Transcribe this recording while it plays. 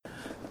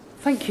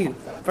Thank you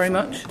very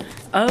much.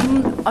 I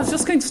was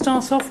just going to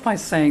start off by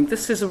saying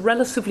this is a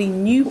relatively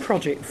new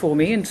project for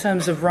me in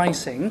terms of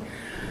writing.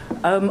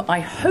 I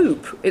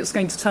hope it's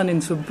going to turn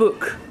into a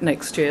book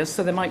next year,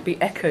 so there might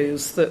be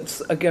echoes that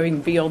are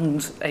going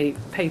beyond a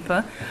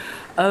paper.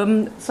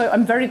 So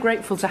I'm very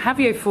grateful to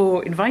Javier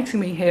for inviting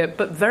me here,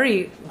 but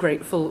very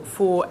grateful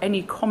for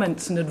any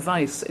comments and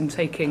advice in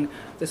taking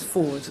this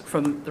forward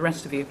from the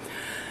rest of you.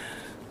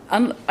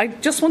 And I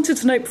just wanted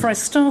to note before I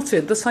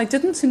started that I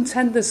didn't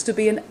intend this to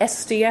be an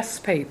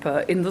SDS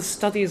paper in the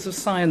studies of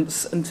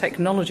science and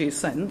technology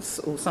sense,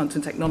 or science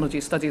and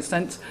technology studies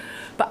sense.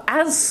 But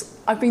as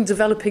I've been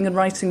developing and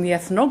writing the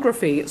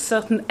ethnography,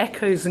 certain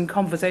echoes and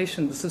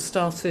conversations have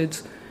started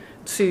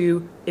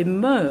to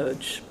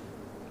emerge.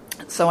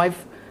 So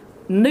I've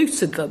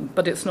noted them,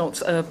 but it's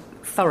not a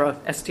thorough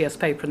SDS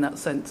paper in that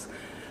sense.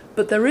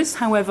 But there is,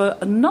 however,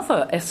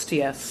 another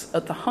SDS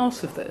at the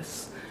heart of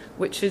this,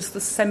 which is the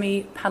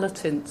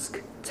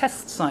Semipalatinsk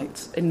test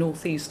site in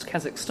northeast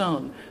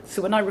Kazakhstan.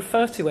 So when I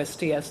refer to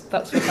SDS,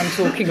 that's what I'm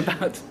talking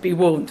about, be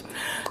warned.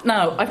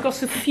 Now, I've got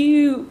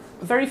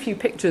very few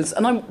pictures,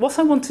 and what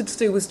I wanted to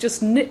do was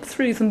just nip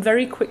through them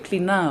very quickly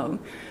now,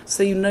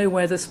 so you know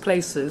where this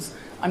place is.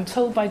 I'm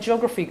told by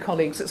geography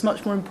colleagues it's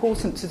much more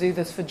important to do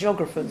this for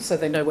geographers, so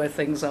they know where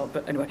things are,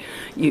 but anyway,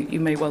 you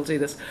may well do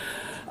this.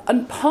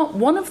 And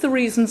one of the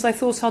reasons I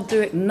thought I'd do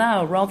it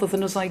now rather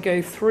than as I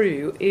go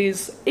through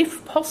is,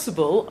 if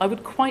possible, I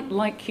would quite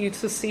like you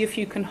to see if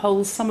you can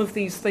hold some of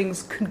these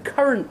things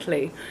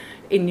concurrently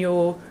in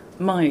your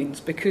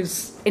mind,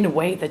 because in a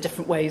way they're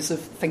different ways of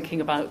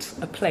thinking about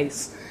a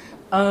place.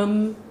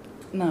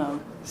 Now,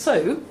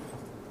 so,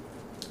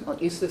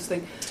 I'll use this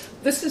thing.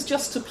 This is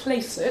just to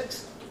place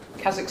it,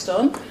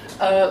 Kazakhstan.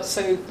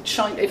 So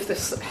China, if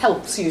this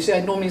helps, usually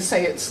I normally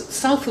say it's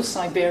south of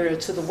Siberia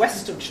to the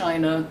west of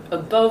China,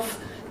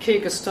 above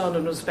Kyrgyzstan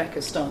and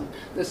Uzbekistan.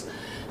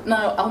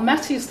 Now,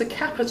 Almaty is the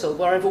capital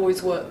where I've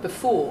always worked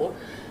before,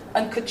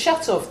 and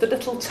Kurchatov, the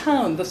little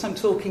town that I'm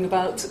talking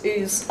about,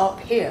 is up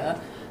here,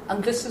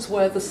 and this is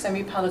where the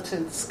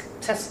Semipalatinsk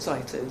test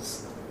site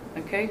is,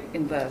 okay,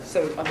 in there.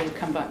 So I will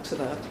come back to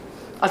that.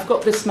 I've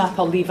got this map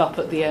I'll leave up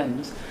at the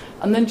end.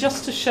 And then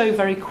just to show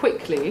very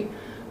quickly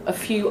a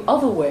few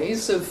other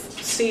ways of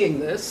seeing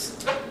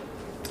this.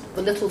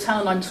 The little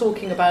town I'm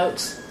talking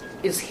about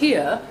is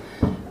here.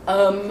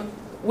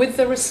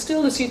 There is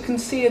still, as you can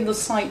see in the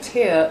site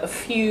here, a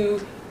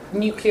few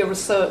nuclear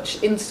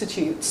research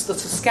institutes that are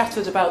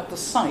scattered about the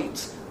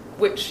site,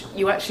 which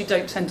you actually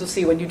don't tend to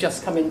see when you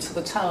just come into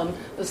the town.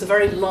 There's a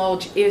very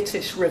large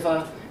Irtysh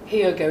river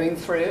here going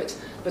through it,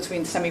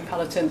 between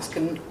Semipalatinsk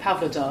and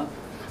Pavlodar.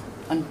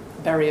 And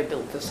Beria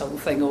built this whole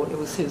thing, or it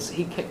was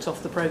he kicked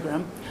off the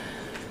programme.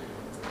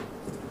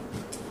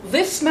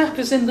 This map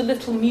is in the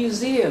little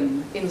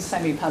museum in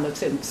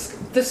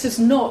Semipalatinsk. This is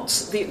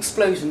not the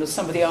explosion, as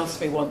somebody asked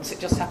me once. It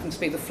just happened to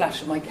be the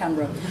flash of my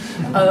camera.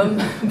 But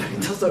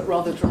it does look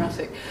rather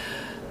dramatic.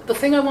 The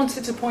thing I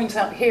wanted to point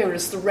out here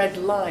is the red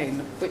line,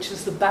 which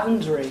is the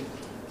boundary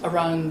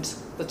around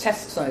the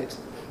test site,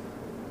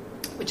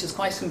 which is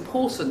quite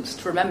important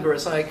to remember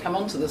as I come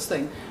onto this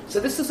thing. So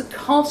this is a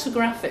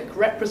cartographic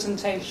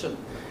representation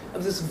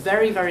of this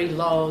very, very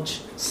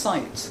large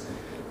site.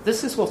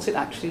 This is what it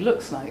actually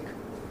looks like.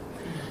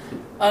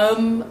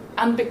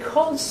 And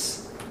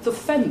because the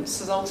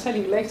fence, as I'll tell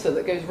you later,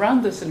 that goes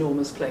round this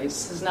enormous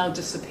place has now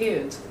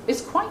disappeared,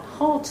 it's quite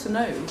hard to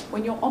know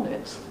when you're on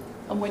it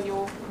and when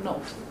you're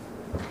not.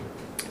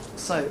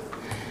 So,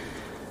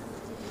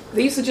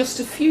 these are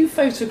just a few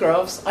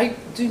photographs. I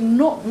do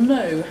not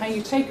know how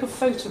you take a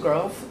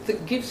photograph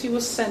that gives you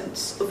a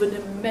sense of an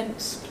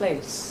immense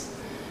place.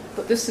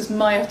 But this is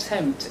my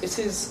attempt. It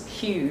is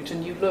huge,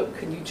 and you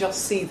look and you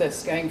just see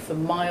this going for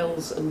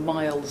miles and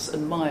miles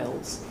and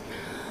miles.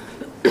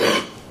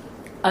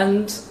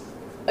 And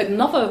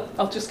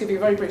I'll just give you a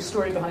very brief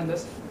story behind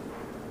this.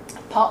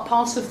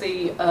 Part of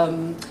the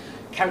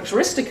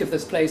characteristic of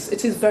this place,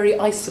 it is very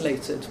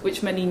isolated,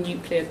 which many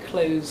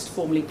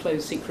formerly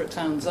closed secret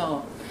towns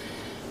are.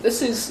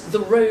 This is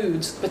the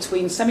road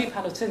between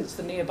Semipalatinsk,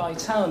 the nearby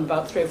town,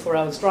 about 3 or 4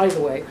 hours drive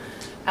away,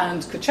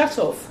 and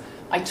Kurchatov.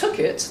 I took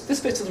it. This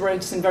bit of the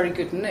road is in very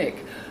good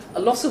nick. A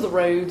lot of the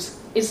road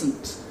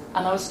isn't.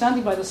 And I was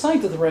standing by the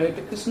side of the road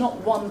because not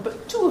one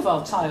but 2 of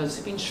our tyres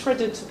had been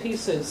shredded to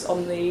pieces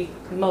on the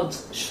mud,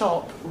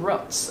 sharp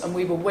ruts, and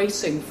we were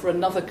waiting for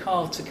another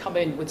car to come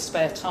in with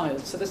spare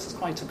tyres. So this is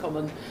quite a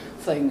common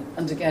thing.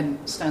 And again,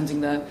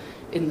 standing there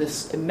in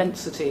this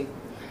immensity.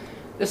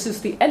 This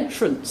is the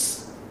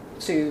entrance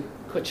to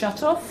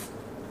Kurchatov.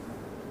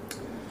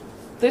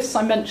 This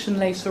I mentioned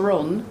later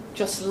on,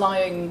 just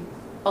lying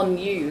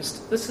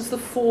unused. This is the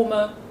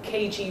former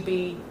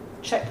KGB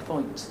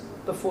checkpoint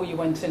before you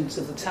went into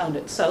the town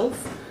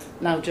itself,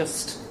 now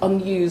just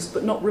unused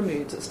but not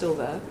removed, it's still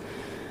there.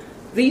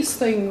 These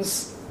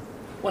things,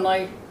 when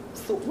I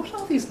thought, what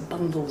are these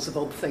bundles of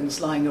odd things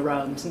lying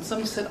around? And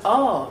somebody said,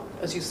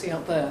 as you see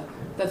out there,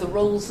 they're the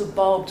rolls of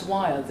barbed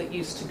wire that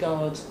used to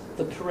guard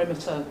the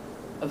perimeter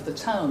of the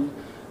town.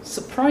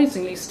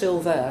 surprisingly still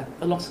there.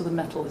 A lot of the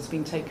metal has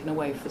been taken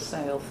away for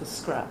sale, for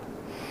scrap.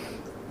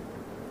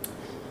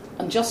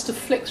 And just to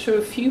flick through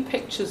a few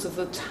pictures of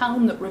the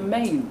town that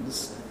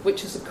remains,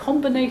 which is a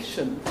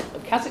combination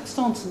of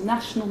Kazakhstan's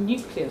national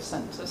nuclear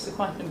centre, so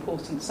quite an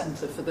important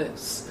centre for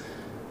this,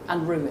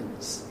 and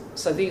ruins.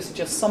 So these are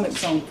just some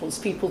examples.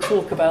 People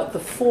talk about the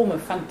former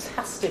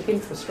fantastic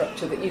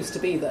infrastructure that used to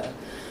be there,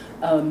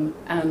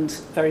 and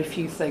very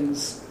few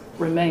things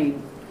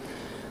remain.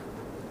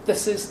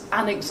 This is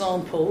an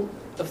example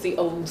of the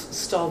old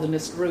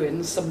Stalinist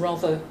ruins, some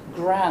rather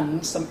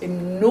grand, some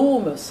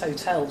enormous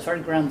hotels, very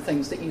grand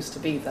things that used to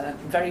be there,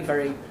 very,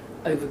 very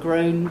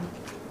overgrown.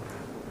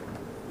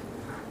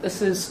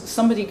 This is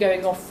somebody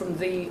going off from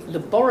the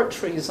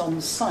laboratories on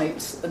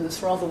site and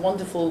this rather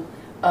wonderful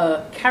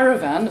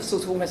caravan,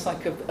 sort of almost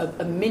like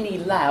a mini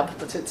lab,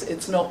 but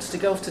it's not, to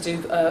go off to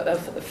do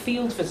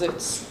field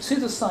visits to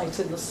the site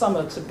in the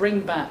summer to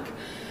bring back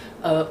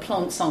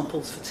plant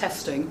samples for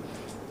testing.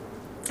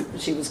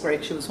 She was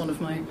great. She was one of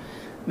my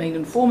main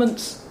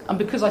informants. And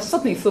because I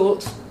suddenly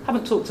thought,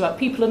 haven't talked about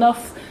people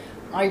enough,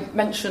 I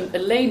mentioned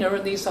Elena,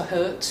 and these are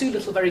her two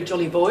little very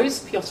jolly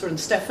boys, Pyotr and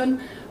Stefan,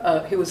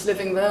 who was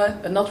living there.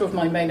 Another of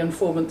my main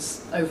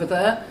informants over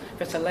there,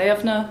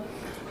 Vitalievna,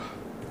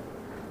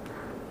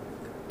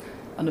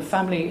 and a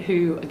family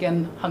who,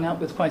 again, hung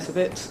out with quite a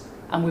bit.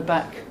 And we're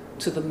back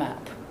to the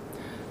map.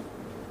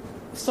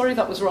 Sorry,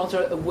 that was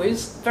rather a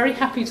whiz. Very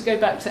happy to go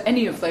back to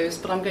any of those,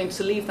 but I'm going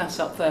to leave that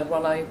up there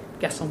while I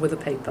get on with the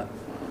paper,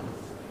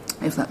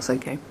 if that's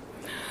okay.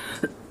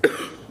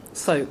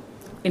 So,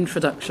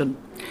 introduction.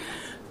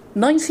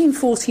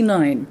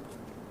 1949,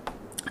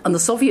 and the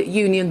Soviet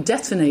Union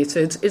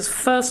detonated its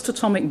first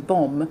atomic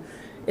bomb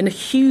in a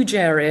huge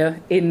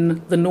area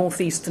in the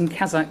northeastern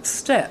Kazakh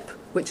steppe,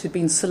 which had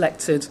been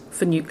selected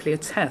for nuclear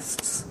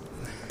tests.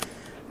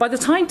 By the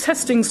time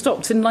testing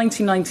stopped in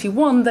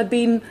 1991, there'd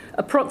been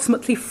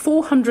approximately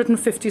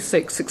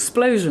 456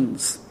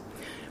 explosions.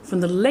 From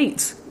the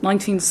late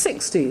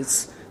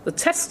 1960s, the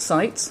test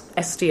site,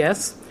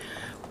 STS,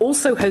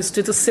 also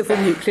hosted a civil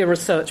nuclear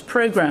research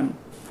program.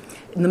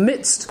 In the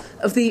midst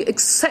of the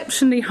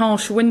exceptionally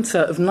harsh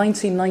winter of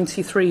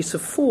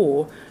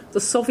 1993-4,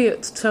 the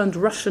Soviet-turned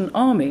Russian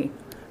army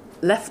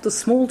left the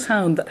small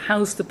town that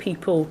housed the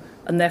people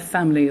and their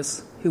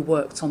families who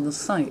worked on the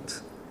site.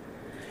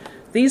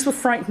 These were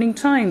frightening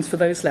times for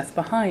those left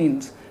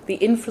behind. The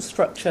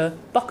infrastructure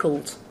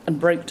buckled and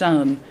broke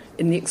down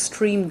in the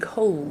extreme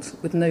cold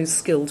with no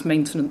skilled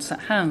maintenance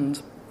at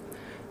hand.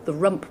 The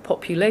rump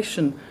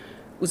population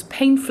was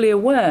painfully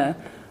aware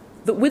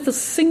that with the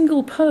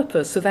single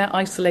purpose of their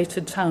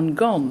isolated town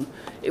gone,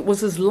 it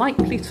was as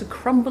likely to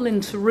crumble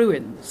into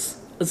ruins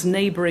as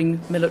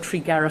neighbouring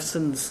military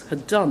garrisons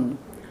had done,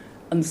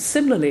 and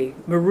similarly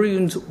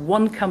marooned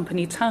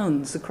one-company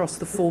towns across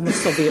the former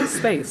Soviet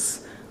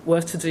space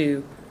were to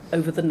do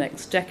over the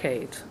next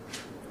decade.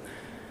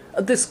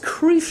 At this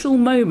crucial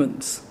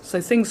moment, so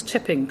things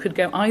tipping could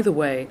go either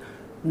way,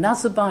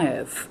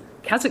 Nazarbayev,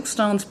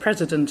 Kazakhstan's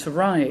president,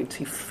 arrived.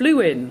 He flew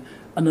in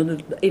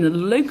and in a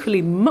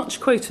locally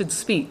much-quoted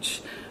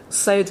speech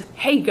said,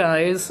 "Hey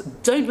guys,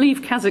 don't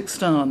leave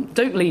Kazakhstan.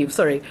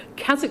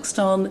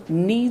 Kazakhstan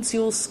needs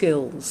your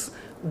skills.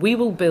 We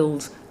will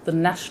build the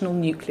National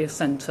Nuclear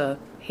Centre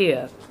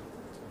here."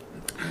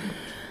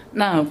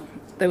 Now,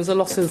 there was a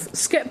lot of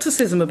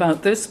scepticism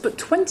about this, but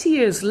 20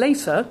 years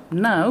later,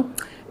 now,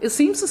 it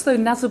seems as though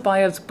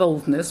Nazarbayev's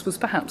boldness was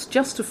perhaps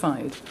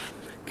justified.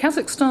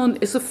 Kazakhstan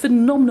is a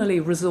phenomenally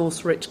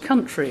resource-rich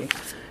country.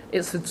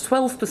 It's at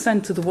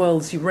 12% of the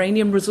world's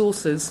uranium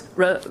reserves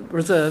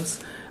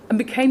and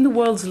became the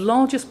world's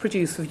largest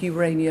producer of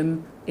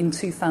uranium in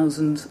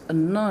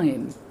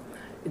 2009.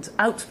 Its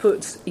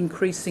output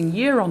increasing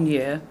year on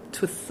year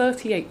to a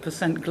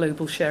 38%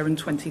 global share in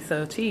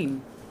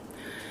 2013.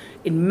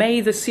 In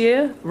May this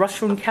year,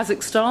 Russia and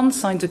Kazakhstan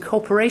signed a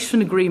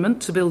cooperation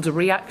agreement to build a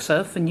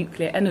reactor for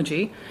nuclear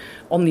energy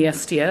on the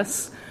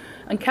STS,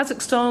 and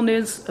Kazakhstan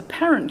is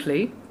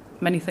apparently,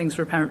 many things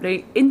are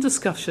apparently, in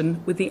discussion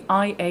with the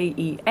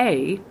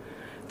IAEA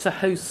to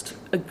host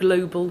a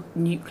global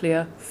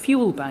nuclear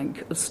fuel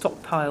bank of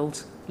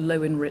stockpiled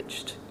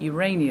low-enriched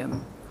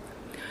uranium.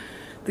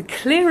 The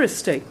clearest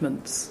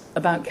statements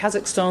about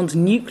Kazakhstan's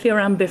nuclear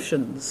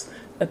ambitions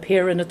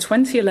appear in a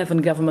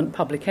 2011 government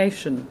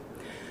publication.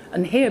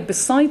 And here,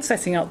 besides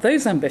setting out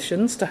those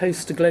ambitions to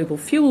host a global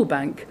fuel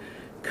bank,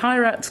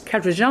 Kairat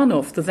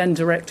Kadrzhanov, the then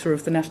director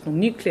of the National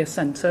Nuclear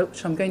Centre,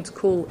 which I'm going to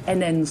call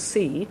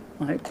NNC,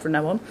 I hope from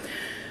now on,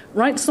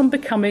 writes on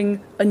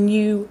becoming a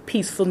new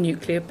peaceful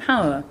nuclear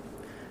power.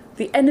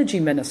 The energy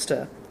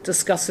minister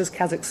discusses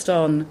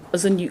Kazakhstan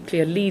as a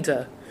nuclear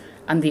leader,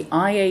 and the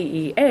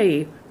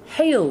IAEA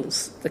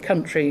hails the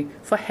country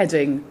for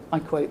heading, I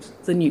quote,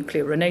 the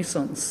nuclear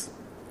renaissance.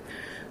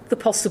 The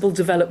possible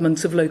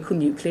development of local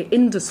nuclear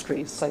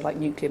industries, say like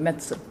nuclear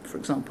medicine, for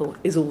example,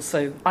 is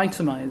also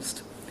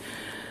itemised.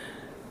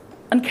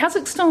 And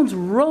Kazakhstan's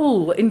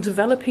role in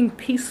developing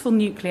peaceful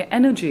nuclear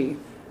energy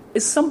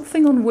is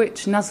something on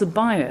which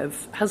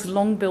Nazarbayev has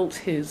long built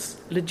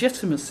his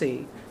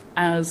legitimacy.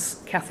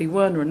 as Kathy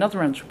Werner,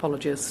 another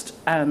anthropologist,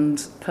 and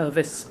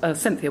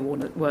Cynthia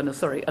Werner,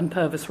 and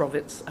Purvis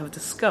Rovitz have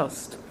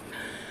discussed.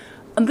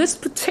 And this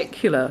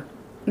particular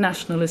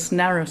nationalist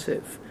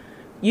narrative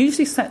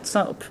usually sets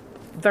up,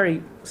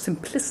 very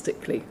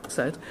simplistically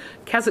said,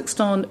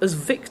 Kazakhstan as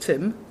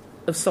victim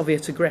of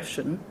Soviet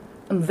aggression,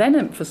 and then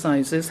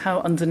emphasises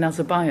how under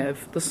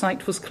Nazarbayev the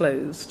site was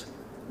closed,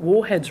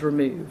 warheads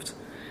removed,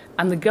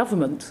 and the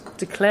government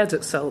declared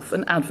itself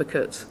an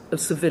advocate of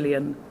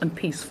civilian and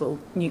peaceful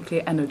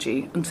nuclear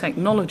energy and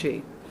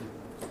technology.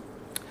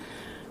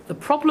 The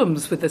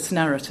problems with this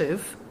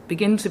narrative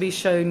begin to be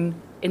shown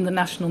in the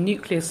National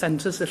Nuclear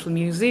Centre's little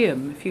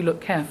museum. If you look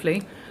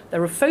carefully,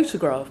 there are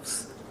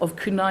photographs of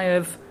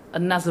Kunayev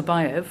and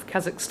Nazarbayev,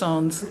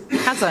 Kazakhstan's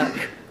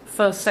Kazakh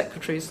first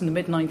secretaries from the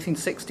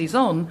mid-1960s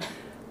on,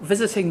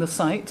 visiting the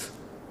site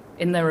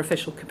in their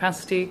official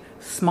capacity,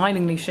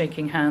 smilingly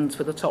shaking hands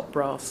with the top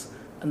brass,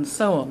 and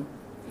so on,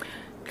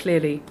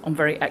 clearly on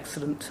very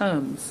excellent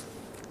terms.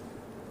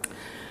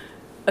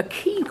 A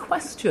key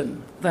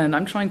question, then,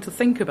 I'm trying to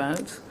think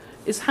about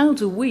is how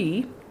do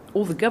we,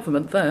 or the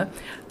government there,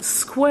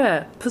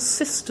 square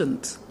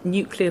persistent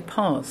nuclear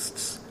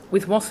pasts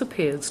with what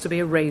appears to be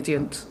a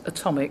radiant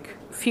atomic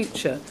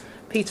future?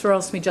 Peter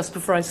asked me just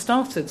before I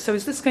started, so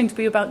is this going to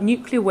be about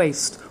nuclear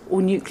waste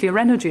or nuclear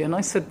energy? And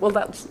I said, well,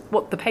 that's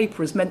what the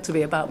paper is meant to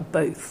be about,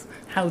 both.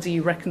 How do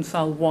you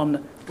reconcile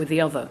one with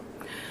the other?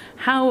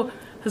 How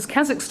has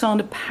Kazakhstan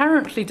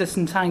apparently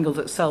disentangled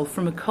itself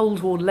from a Cold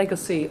War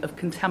legacy of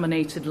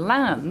contaminated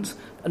land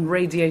and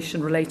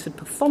radiation-related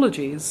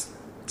pathologies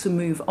to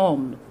move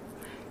on?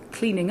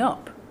 Cleaning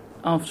up,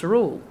 after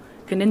all,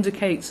 can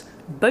indicate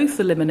both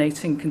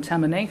eliminating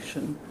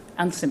contamination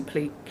and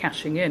simply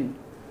cashing in.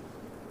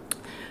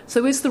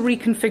 So is the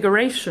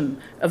reconfiguration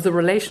of the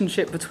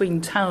relationship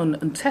between town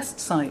and test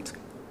site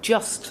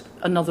just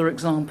another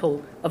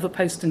example of a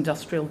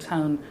post-industrial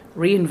town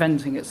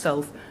reinventing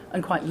itself,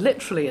 and quite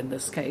literally in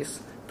this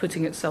case,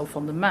 putting itself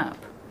on the map?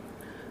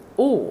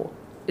 Or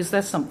is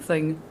there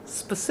something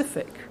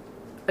specific,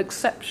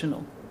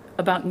 exceptional,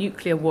 about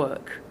nuclear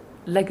work,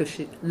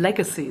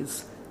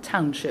 legacies,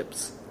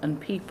 townships, and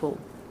people?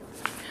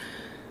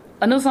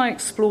 And as I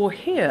explore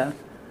here,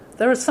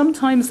 there are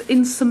sometimes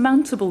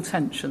insurmountable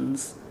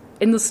tensions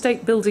in the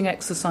state-building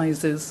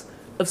exercises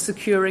of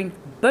securing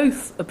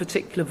both a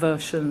particular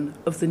version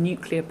of the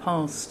nuclear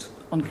past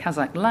on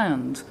Kazakh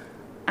land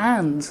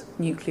and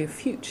nuclear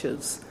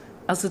futures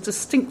as a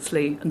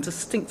distinctly and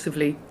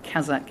distinctively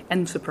Kazakh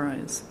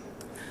enterprise.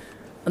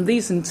 And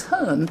these in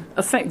turn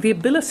affect the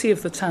ability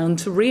of the town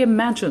to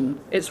reimagine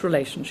its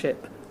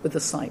relationship with the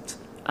site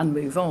and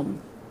move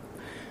on.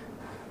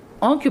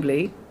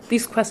 Arguably,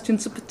 these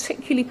questions are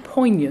particularly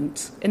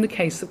poignant in the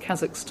case of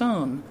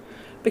Kazakhstan,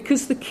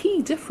 because the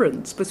key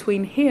difference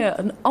between here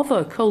and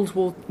other Cold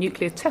War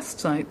nuclear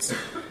test sites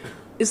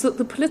is that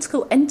the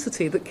political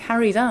entity that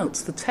carried out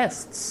the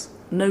tests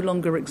no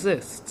longer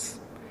exists.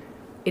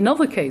 In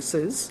other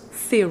cases,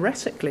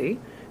 theoretically,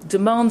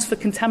 demands for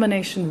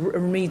contamination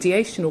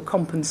remediation or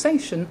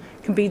compensation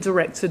can be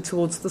directed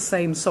towards the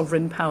same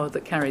sovereign power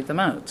that carried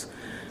them out.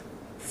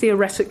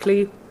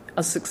 Theoretically,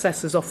 as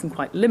success is often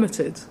quite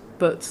limited,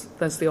 but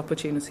there's the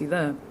opportunity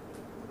there.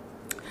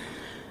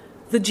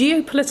 The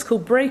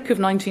geopolitical break of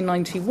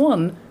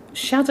 1991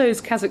 shadows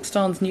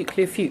Kazakhstan's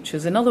nuclear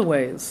futures in other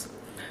ways.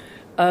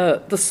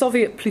 The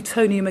Soviet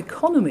plutonium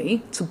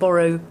economy, to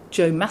borrow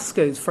Joe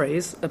Masco's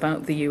phrase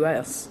about the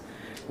US,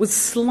 was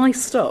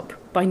sliced up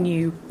by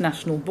new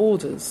national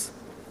borders.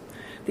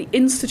 The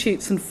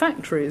institutes and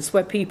factories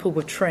where people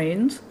were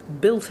trained,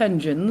 built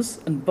engines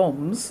and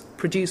bombs,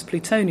 produced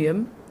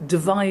plutonium,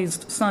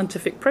 devised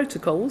scientific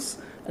protocols,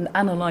 and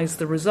analysed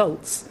the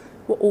results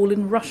were all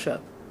in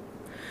Russia.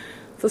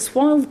 Thus,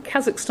 while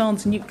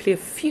Kazakhstan's nuclear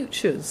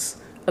futures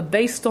are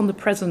based on the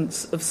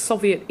presence of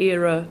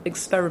Soviet-era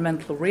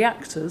experimental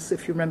reactors,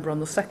 if you remember on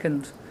the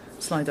second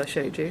slide I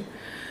showed you,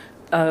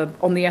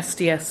 on the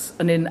STS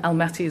and in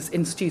Almaty's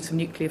Institute of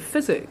Nuclear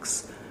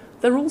Physics,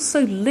 they're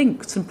also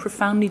linked and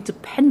profoundly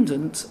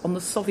dependent on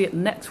the Soviet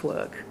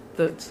network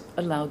that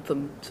allowed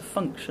them to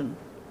function.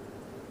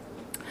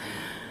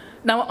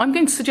 Now, I'm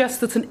going to suggest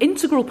that an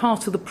integral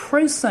part of the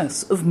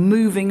process of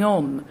moving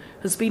on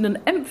has been an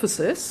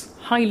emphasis,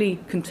 highly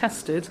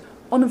contested,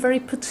 on a very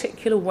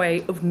particular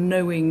way of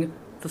knowing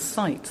the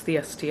site, the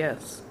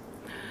STS.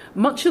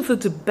 Much of the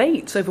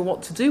debate over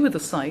what to do with the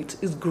site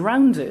is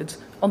grounded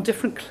on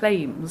different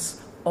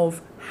claims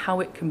of how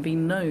it can be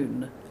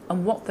known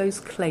and what those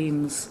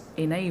claims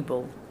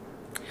enable.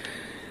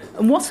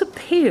 And what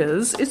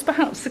appears is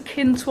perhaps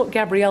akin to what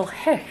Gabrielle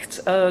Hecht,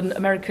 an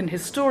American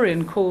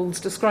historian,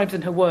 describes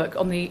in her work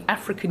on the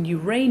African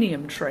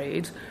uranium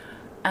trade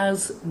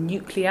as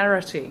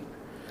nuclearity,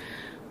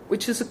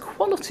 which is a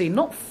quality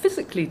not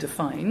physically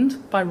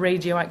defined by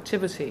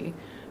radioactivity,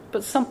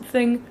 but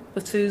something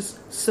that is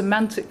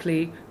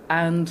semantically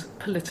and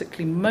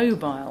politically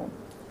mobile.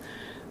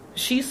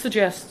 She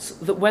suggests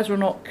that whether or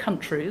not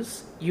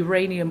countries,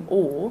 uranium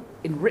ore,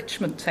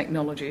 enrichment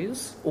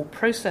technologies, or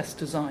process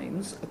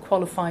designs are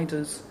qualified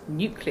as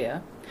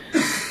nuclear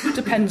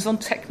depends on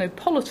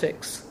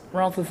technopolitics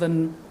rather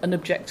than an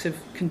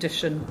objective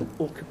condition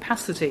or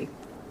capacity.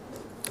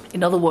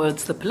 In other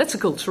words, the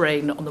political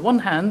terrain on the one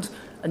hand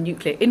and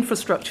nuclear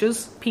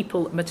infrastructures,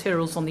 people,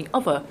 materials on the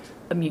other,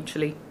 are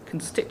mutually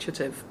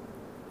constitutive.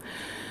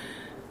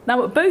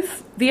 Now, at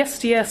both the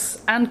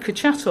STS and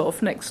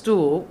Kurchatov next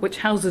door, which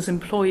houses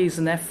employees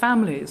and their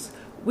families,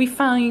 we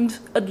find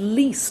at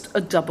least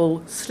a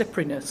double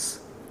slipperiness,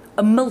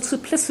 a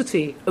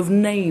multiplicity of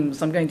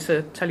names, I'm going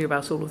to tell you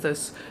about all of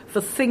this, for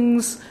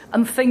things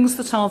and things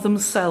that are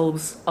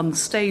themselves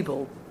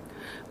unstable,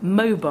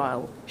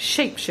 mobile,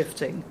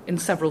 shape-shifting in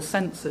several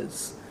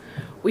senses.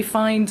 We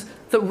find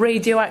that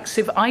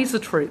radioactive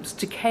isotopes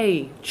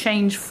decay,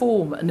 change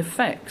form and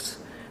effect.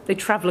 They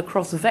travel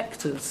across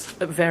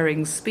vectors at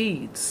varying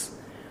speeds.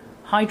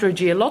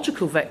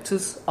 Hydrogeological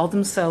vectors are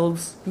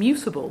themselves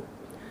mutable.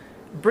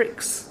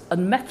 Bricks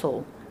and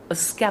metal are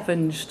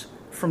scavenged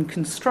from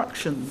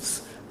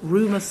constructions,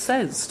 rumour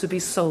says to be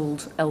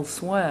sold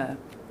elsewhere.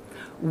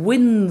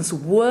 Winds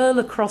whirl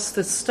across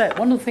this steppe.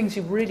 One of the things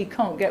you really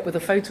can't get with a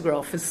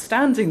photograph is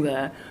standing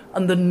there,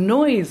 and the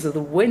noise of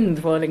the wind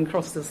whirling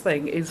across this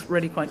thing is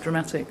really quite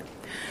dramatic.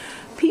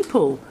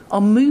 People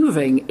are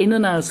moving in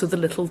and out of the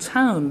little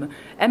town,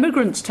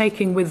 emigrants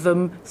taking with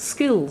them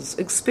skills,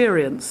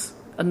 experience,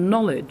 and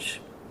knowledge.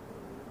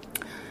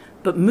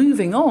 But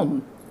moving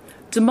on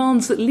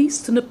demands at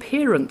least an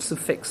appearance of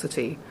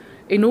fixity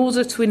in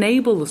order to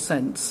enable the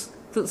sense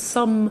that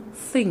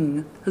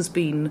something has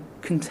been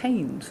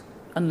contained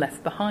and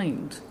left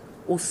behind,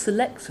 or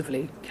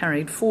selectively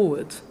carried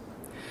forward.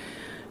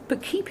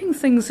 But keeping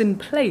things in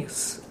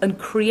place and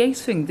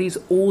creating these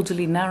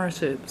orderly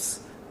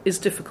narratives is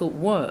difficult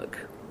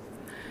work.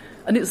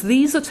 And it's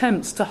these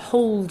attempts to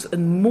hold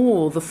and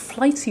moor the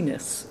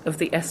flightiness of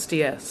the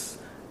SDS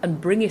and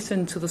bring it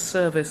into the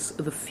service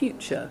of the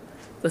future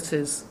that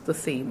is the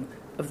theme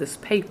of this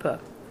paper.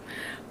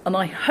 And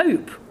I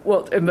hope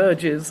what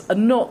emerges are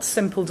not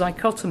simple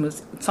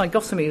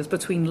dichotomies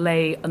between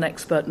lay and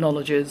expert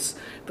knowledges,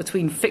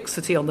 between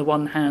fixity on the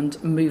one hand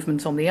and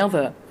movement on the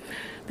other.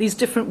 These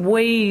different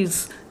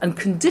ways and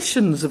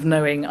conditions of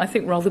knowing, I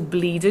think, rather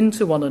bleed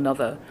into one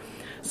another.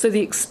 So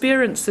the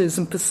experiences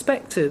and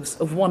perspectives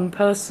of one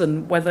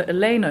person, whether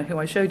Elena, who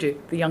I showed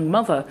you, the young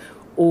mother,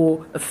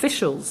 or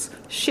officials,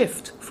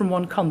 shift from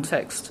one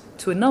context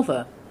to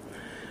another.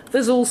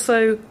 There's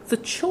also the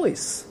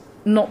choice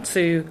not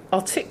to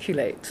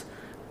articulate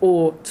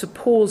or to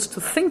pause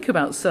to think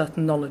about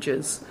certain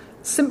knowledges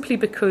simply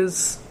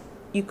because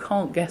you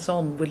can't get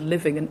on with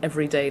living an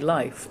everyday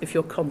life if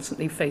you're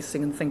constantly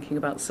facing and thinking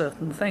about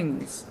certain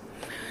things.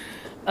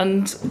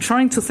 And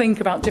trying to think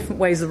about different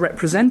ways of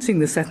representing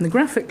this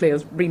ethnographically.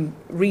 I've been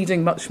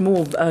reading much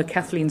more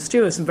Kathleen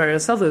Stewart and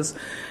various others,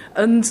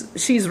 and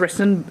she's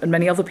written, and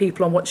many other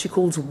people, on what she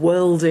calls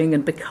worlding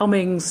and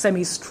becoming,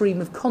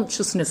 semi-stream of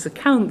consciousness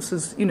accounts,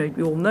 as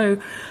you all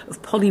know,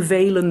 of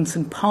polyvalent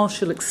and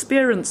partial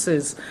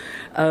experiences,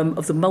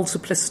 of the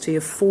multiplicity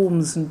of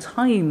forms and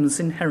times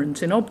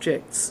inherent in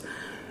objects.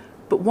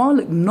 But while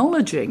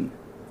acknowledging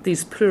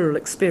these plural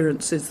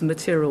experiences in the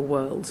material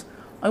world,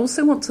 I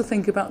also want to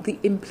think about the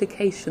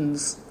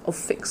implications of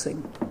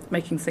fixing,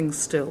 making things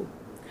still.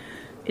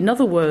 In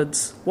other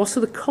words, what are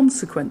the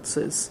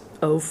consequences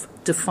of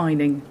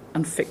defining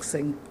and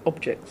fixing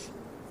objects?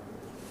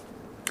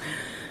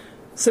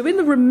 So in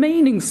the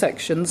remaining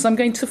sections, I'm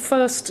going to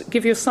first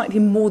give you a slightly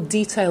more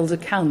detailed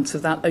account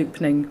of that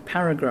opening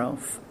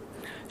paragraph,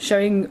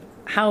 showing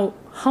how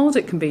hard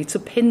it can be to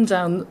pin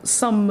down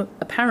some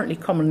apparently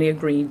commonly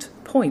agreed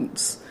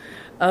points.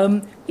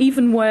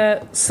 Even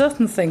where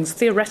certain things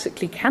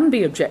theoretically can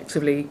be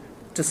objectively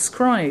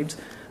described,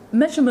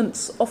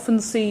 measurements often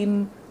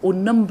seem, or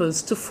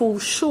numbers, to fall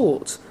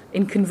short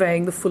in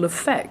conveying the full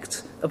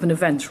effect of an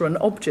event or an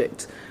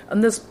object.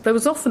 And there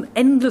was often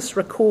endless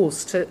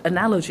recourse to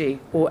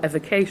analogy or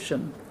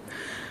evocation.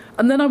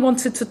 And then I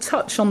wanted to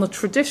touch on the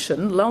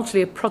tradition,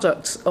 largely a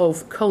product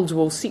of Cold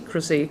War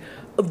secrecy,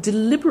 of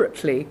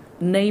deliberately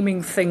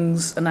naming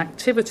things and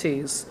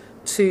activities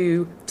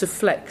to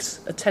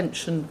deflect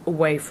attention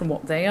away from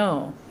what they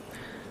are.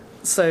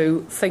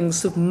 So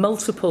things of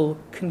multiple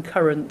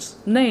concurrent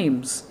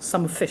names,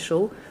 some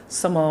official,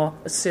 some are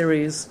a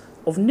series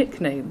of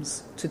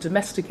nicknames to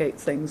domesticate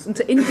things and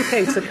to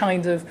indicate a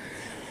kind of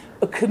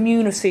a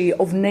community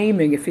of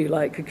naming, if you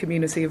like, a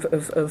community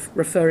of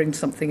referring to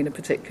something in a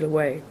particular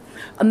way.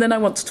 And then I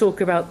want to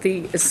talk about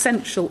the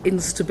essential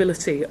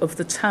instability of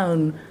the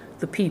town,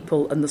 the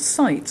people and the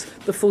site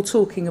before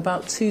talking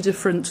about two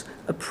different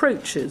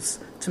approaches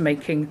to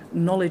making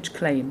knowledge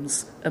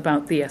claims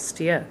about the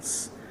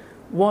STS.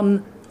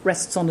 One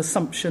rests on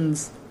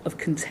assumptions of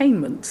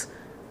containment,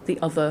 the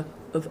other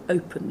of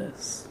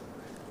openness,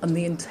 and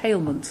the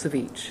entailments of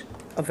each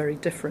are very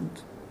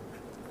different.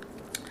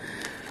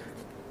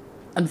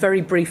 And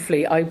very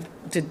briefly, I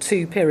did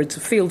 2 periods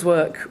of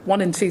fieldwork,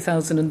 one in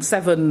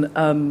 2007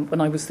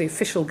 when I was the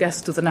official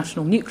guest of the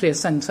National Nuclear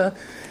Centre,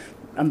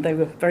 and they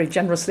were very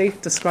generously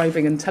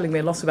describing and telling me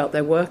a lot about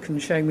their work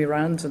and showing me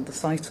around and the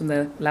site and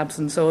their labs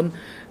and so on.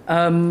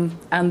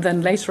 And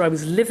then later I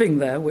was living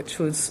there, which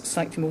was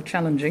slightly more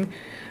challenging,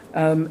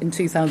 in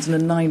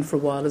 2009 for a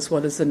while, as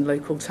well as in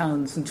local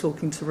towns, and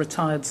talking to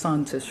retired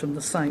scientists from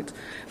the site.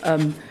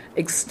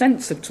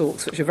 Extensive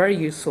talks, which are very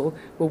useful,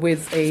 were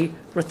with a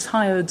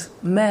retired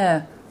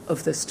mayor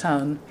of this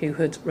town who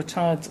had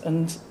retired,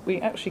 and we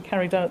actually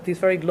carried out these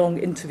very long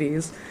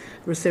interviews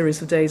for a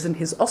series of days in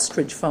his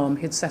ostrich farm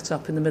he'd set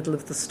up in the middle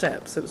of the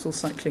steppe. So it was all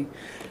slightly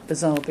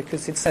bizarre,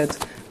 because he'd said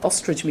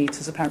ostrich meat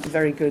is apparently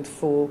very good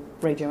for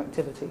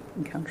radioactivity,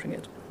 encountering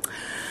it.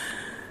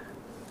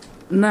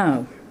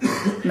 Now,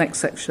 next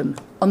section,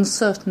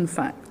 uncertain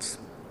facts.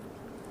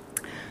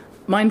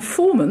 My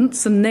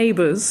informants and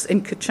neighbours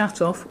in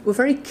Kurchatov were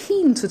very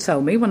keen to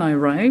tell me when I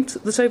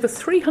arrived that over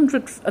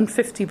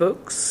 350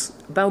 books,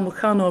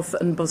 Balmukhanov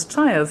and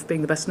Boztayev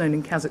being the best known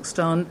in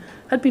Kazakhstan,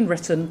 had been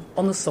written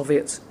on the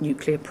Soviet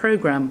nuclear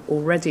programme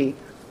already,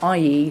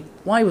 i.e.,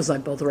 why was I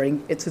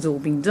bothering? It had all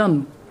been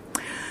done.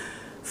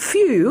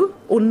 Few,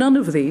 or none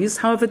of these,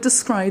 however,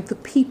 described the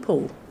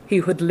people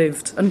who had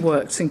lived and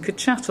worked in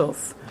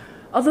Kurchatov,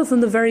 other than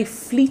the very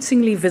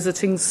fleetingly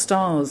visiting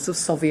stars of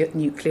Soviet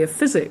nuclear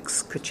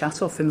physics,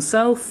 Kurchatov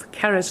himself,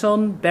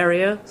 Khariton,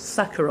 Beria,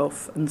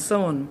 Sakharov, and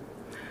so on.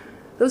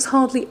 There was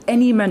hardly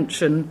any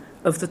mention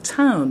of the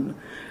town,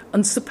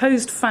 and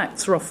supposed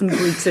facts are often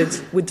greeted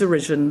with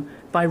derision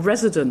by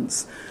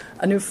residents.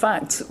 And in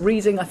fact,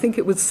 reading, I think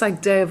it was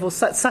Sagdeyev or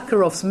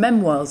Sakharov's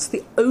memoirs,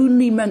 the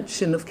only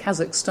mention of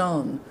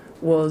Kazakhstan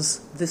was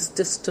this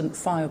distant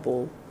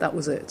fireball. That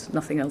was it.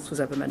 Nothing else was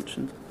ever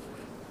mentioned.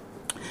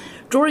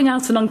 Drawing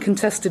out an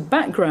uncontested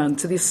background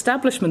to the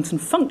establishment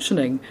and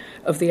functioning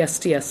of the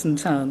STS in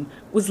town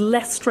was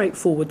less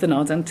straightforward than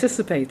I'd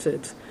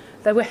anticipated.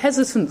 There were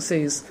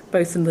hesitancies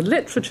both in the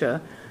literature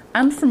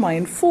and from my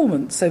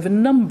informants over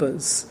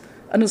numbers,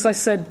 and as I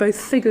said, both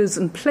figures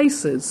and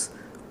places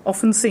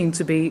often seem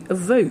to be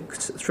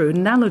evoked through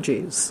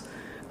analogies,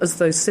 as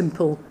though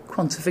simple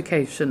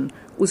quantification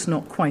was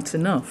not quite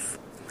enough.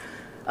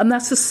 And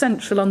that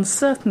essential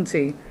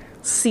uncertainty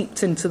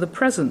seeped into the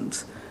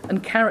present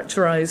and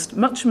characterised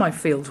much of my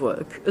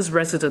fieldwork as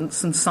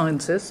residents and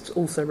scientists,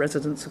 also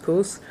residents of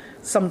course,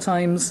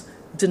 sometimes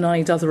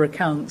denied other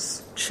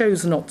accounts,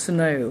 chose not to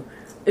know,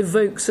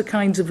 evokes a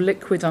kind of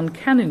liquid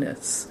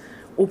uncanniness,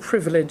 or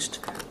privileged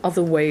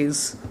other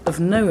ways of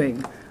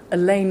knowing.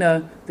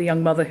 Elena, the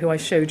young mother who I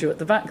showed you at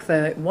the back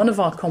there, in one of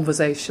our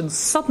conversations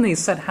suddenly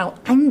said how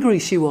angry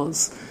she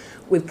was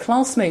with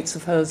classmates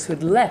of hers who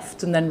had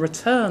left and then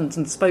returned,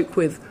 and spoke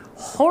with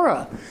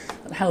horror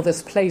at how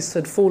this place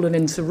had fallen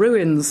into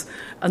ruins.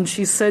 And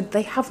she said,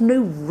 they have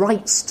no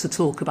rights to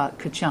talk about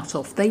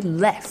Kurchatov. They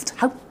left.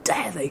 How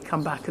dare they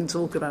come back and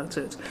talk about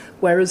it?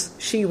 Whereas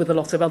she, with a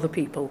lot of other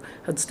people,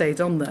 had stayed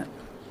on there.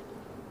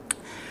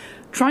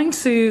 Trying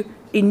to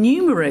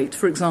enumerate,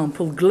 for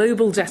example,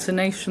 global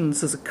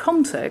detonations as a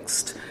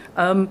context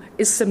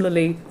is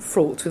similarly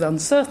fraught with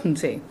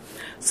uncertainty.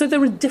 So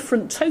there are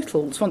different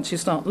totals, once you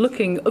start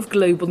looking, of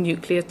global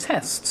nuclear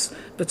tests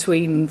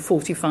between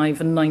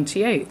 45 and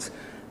 98.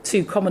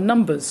 Two common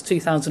numbers,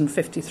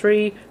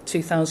 2053,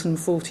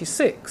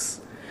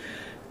 2046.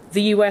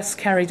 The US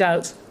carried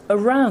out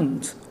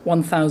around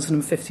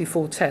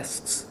 1,054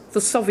 tests.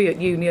 The Soviet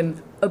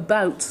Union,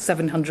 about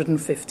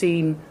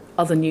 715.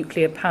 Other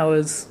nuclear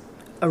powers,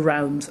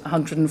 around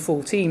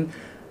 114.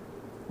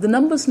 The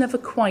numbers never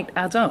quite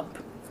add up,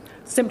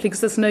 simply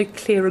because there's no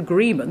clear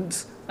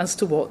agreement as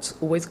to what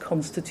always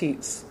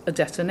constitutes a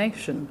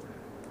detonation,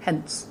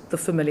 hence the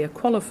familiar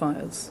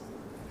qualifiers.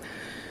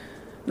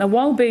 Now,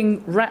 while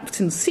being wrapped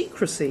in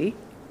secrecy,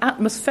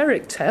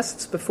 atmospheric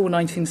tests before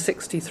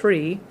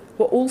 1963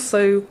 were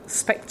also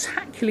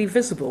spectacularly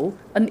visible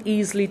and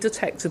easily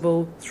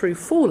detectable through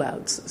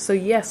fallouts. So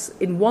yes,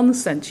 in one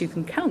sense you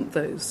can count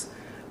those,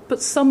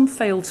 but some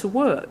failed to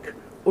work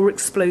or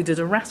exploded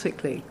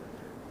erratically.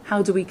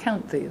 How do we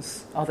count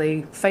these? Are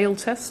they failed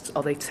tests?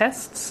 Are they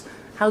tests?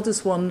 How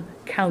does one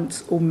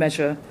count or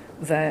measure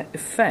their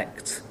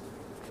effect?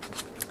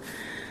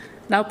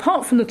 Now,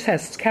 apart from the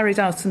tests carried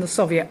out in the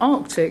Soviet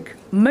Arctic,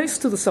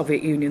 most of the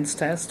Soviet Union's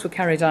tests were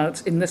carried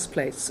out in this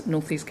place,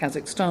 northeast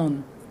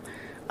Kazakhstan.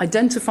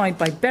 Identified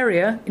by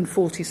Beria in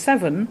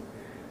 1947,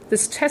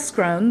 this test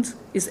ground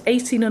is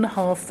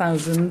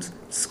 18,500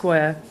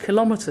 square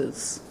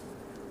kilometres.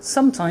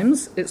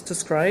 Sometimes it's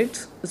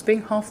described as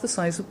being half the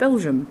size of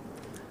Belgium.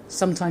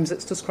 Sometimes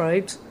it's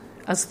described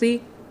as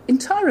the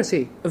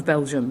entirety of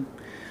Belgium.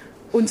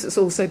 And it's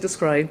also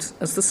described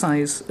as the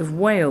size of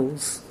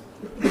Wales,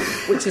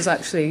 which is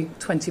actually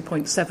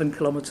 20.7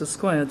 kilometres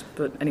squared.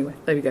 But anyway,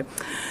 there we go.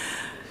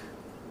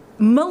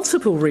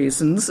 Multiple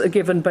reasons are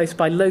given both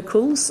by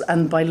locals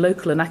and by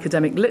local and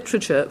academic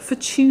literature for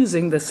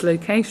choosing this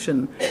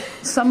location.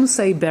 Some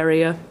say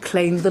Beria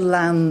claimed the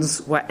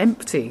lands were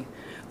empty,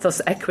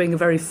 thus echoing a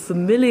very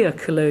familiar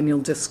colonial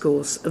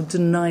discourse of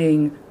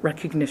denying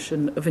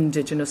recognition of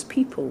indigenous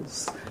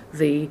peoples,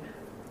 the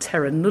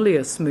terra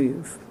nullius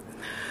move.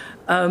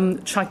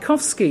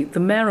 Tchaikovsky, the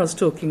mayor I was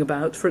talking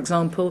about, for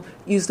example,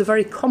 used a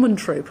very common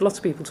trope, a lot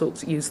of people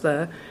use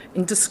there,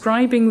 in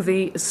describing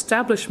the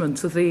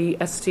establishment of the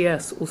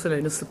STS, also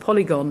known as the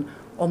polygon,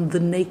 on the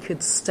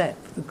naked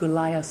steppe, the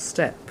Gulaya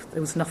steppe.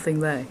 There was nothing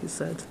there, he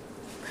said.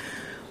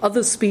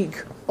 Others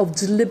speak of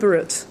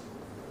deliberate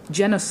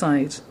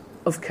genocide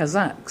of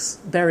Kazakhs.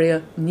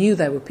 Beria knew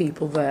there were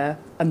people there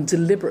and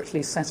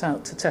deliberately set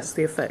out to test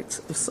the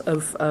effects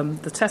of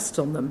the test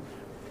on them.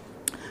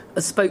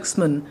 A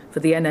spokesman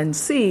for the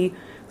NNC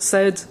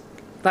said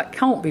that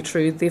can't be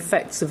true. The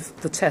effects of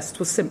the test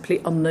were simply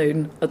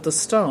unknown at the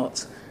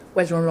start.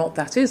 Whether or not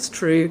that is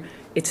true,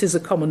 it is a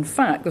common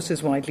fact that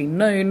is widely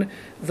known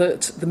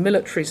that the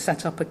military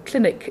set up a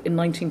clinic in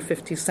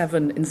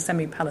 1957 in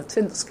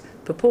Semipalatinsk,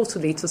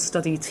 purportedly to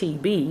study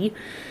TB.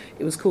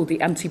 It was called the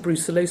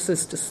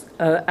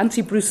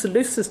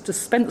Anti-Brucellosis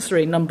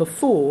Dispensary Number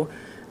 4,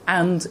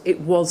 and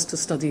it was to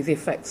study the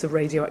effects of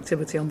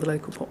radioactivity on the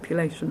local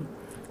population.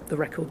 The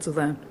records are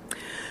there.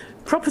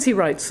 Property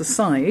rights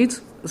aside,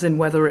 as in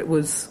whether it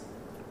was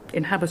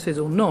inhabited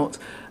or not,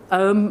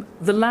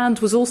 the land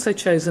was also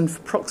chosen for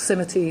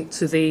proximity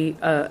to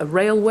a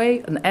railway,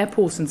 an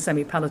airport in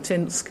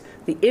Semipalatinsk,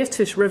 the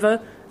Irtysh River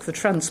for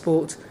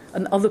transport,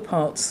 and other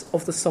parts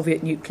of the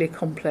Soviet nuclear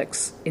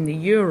complex in the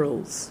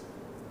Urals.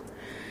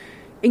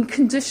 In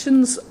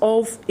conditions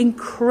of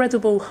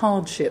incredible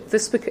hardship,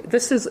 this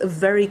is a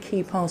very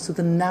key part of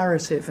the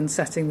narrative in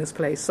setting this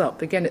place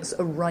up. Again, it's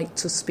a right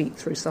to speak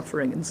through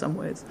suffering in some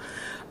ways.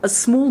 A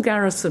small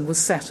garrison was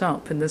set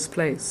up in this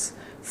place,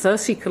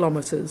 30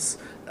 kilometres,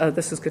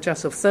 this is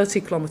Kurchatov,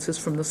 30 kilometres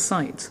from the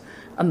site,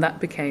 and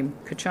that became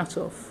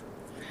Kurchatov.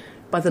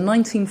 By the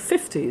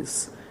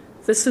 1950s,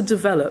 this had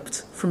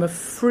developed from a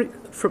few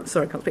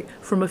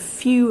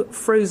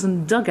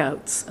frozen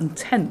dugouts and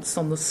tents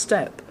on the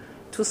steppe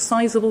to a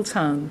sizable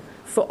town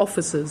for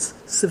officers,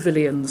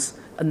 civilians,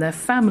 and their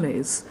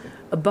families,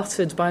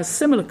 abutted by a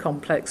similar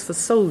complex for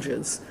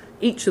soldiers,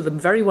 each of them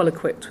very well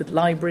equipped with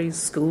libraries,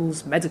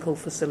 schools, medical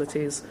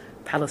facilities,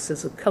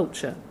 palaces of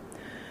culture.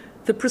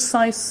 The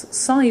precise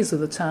size of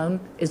the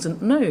town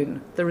isn't known.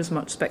 There is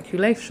much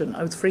speculation.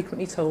 I was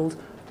frequently told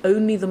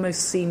only the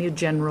most senior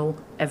general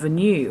ever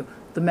knew.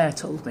 The mayor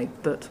told me,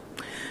 but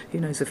who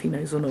knows if he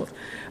knows or not.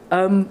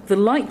 The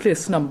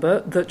likeliest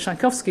number that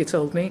Tchaikovsky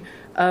told me,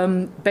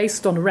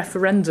 based on a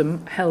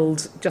referendum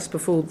held just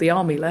before the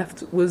army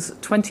left, was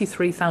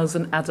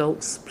 23,000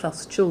 adults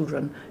plus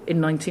children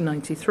in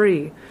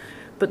 1993.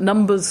 But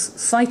numbers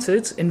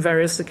cited in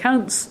various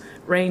accounts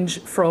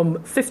range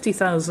from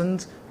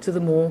 50,000 to the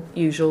more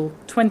usual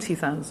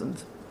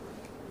 20,000.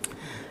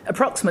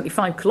 Approximately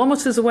 5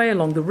 kilometres away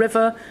along the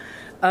river,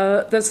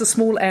 there's a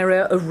small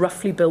area of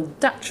roughly built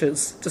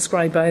dachas,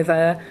 described by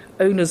their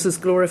owners as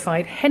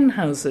glorified hen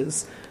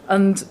houses,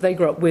 and they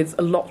grew up with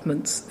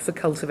allotments for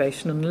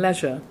cultivation and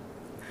leisure.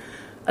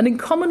 And in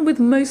common with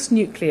most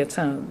nuclear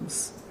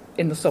towns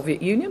in the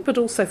Soviet Union, but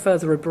also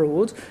further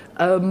abroad,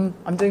 I'm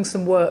doing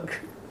some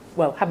work,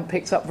 haven't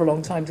picked up for a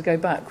long time to go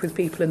back, with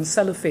people in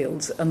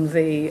Sellafield, and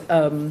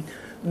the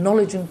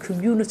knowledge and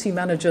community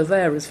manager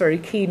there is very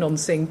keen on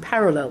seeing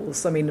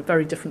parallels. I mean, a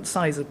very different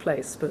size of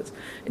place, but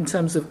in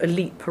terms of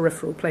elite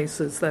peripheral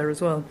places there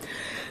as well.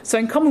 So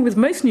in common with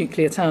most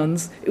nuclear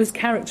towns, it was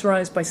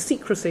characterised by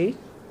secrecy,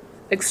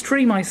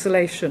 extreme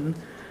isolation,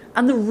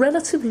 and the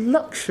relative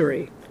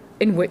luxury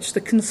in which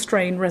the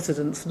constrained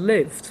residents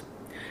lived.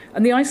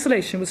 And the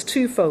isolation was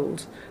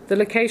twofold. The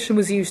location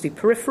was usually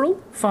peripheral,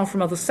 far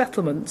from other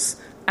settlements,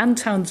 and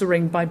towns are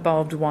ringed by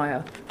barbed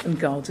wire and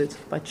guarded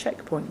by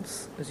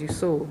checkpoints, as you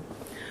saw.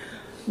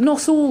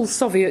 Not all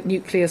Soviet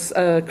nuclear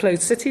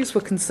closed cities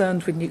were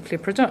concerned with nuclear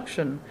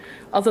production.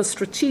 Other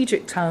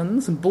strategic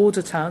towns and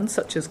border towns,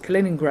 such as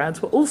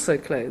Kaliningrad, were also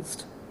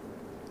closed.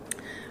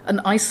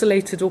 And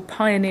isolated or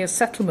pioneer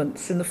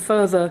settlements in the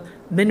further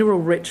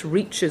mineral-rich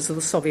reaches of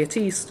the Soviet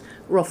East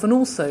were often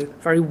also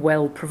very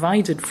well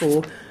provided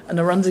for and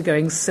are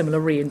undergoing similar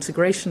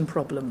reintegration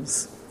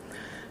problems.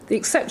 The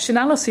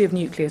exceptionality of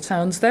nuclear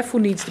towns therefore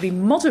needs to be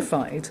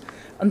modified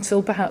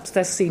until perhaps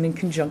they're seen in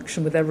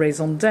conjunction with their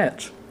raison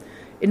d'etre.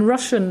 In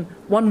Russian,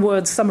 one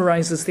word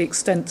summarises the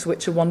extent to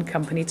which a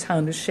one-company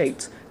town is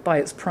shaped by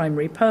its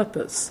primary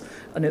purpose,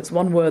 and it's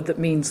one word that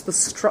means the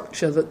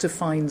structure that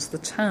defines the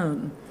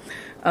town.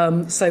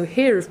 So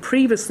here, if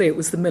previously it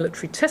was the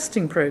military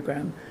testing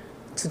programme,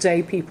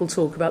 today people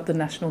talk about the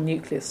National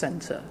Nuclear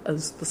Centre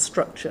as the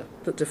structure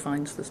that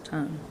defines this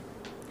town.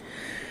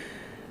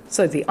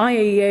 So the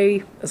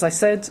IAEA, as I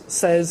said,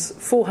 says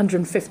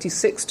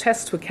 456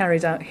 tests were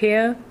carried out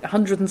here,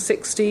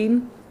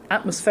 116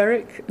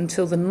 atmospheric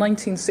until the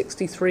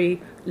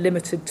 1963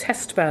 Limited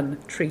Test Ban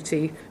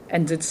Treaty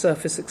ended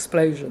surface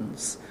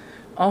explosions.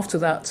 After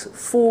that,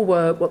 4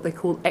 were what they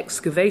call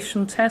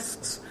excavation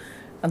tests,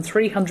 and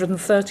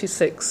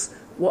 336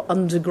 were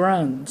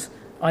underground,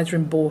 either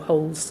in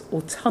boreholes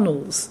or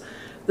tunnels.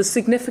 The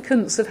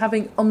significance of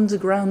having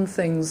underground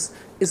things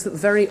is that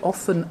very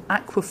often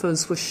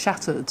aquifers were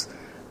shattered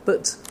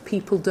but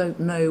people don't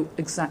know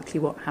exactly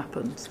what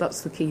happened.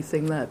 That's the key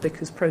thing there,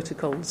 because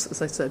protocols,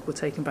 as I said, were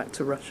taken back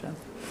to Russia.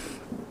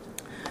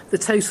 The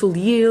total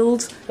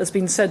yield has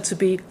been said to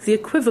be the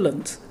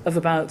equivalent of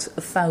about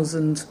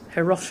 1,000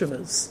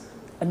 Hiroshimas.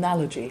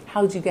 Analogy.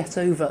 How do you get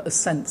over a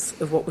sense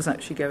of what was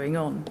actually going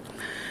on?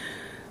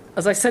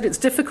 As I said, it's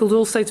difficult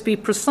also to be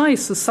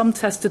precise, as some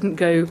tests didn't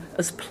go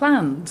as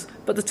planned,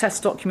 but the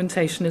test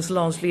documentation is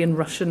largely in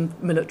Russian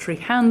military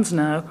hands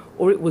now,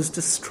 or it was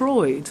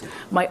destroyed.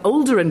 My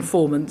older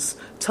informants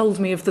told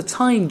me of the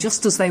time,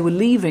 just as they were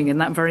leaving in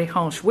that very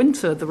harsh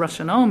winter, the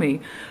Russian army,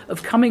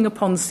 of coming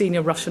upon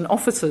senior Russian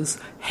officers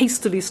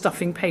hastily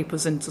stuffing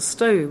papers into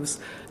stoves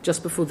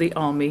just before the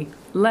army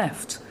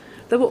left.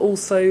 There were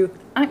also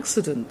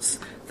accidents.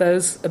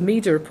 There's a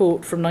media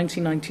report from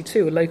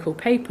 1992, a local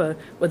paper,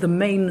 where the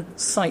main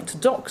site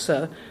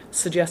doctor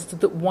suggested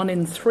that 1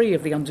 in 3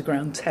 of the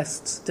underground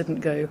tests didn't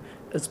go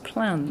as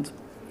planned.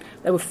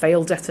 There were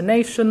failed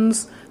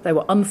detonations, there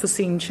were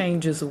unforeseen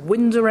changes of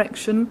wind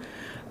direction,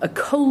 a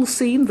coal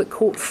seam that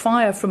caught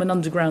fire from an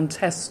underground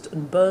test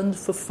and burned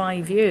for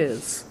 5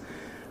 years.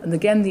 And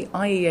again, the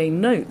IEA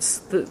notes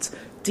that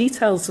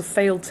details of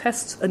failed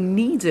tests are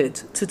needed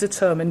to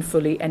determine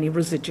fully any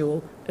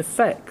residual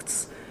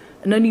effects.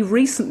 And only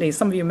recently,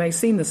 some of you may have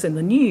seen this in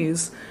the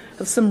news,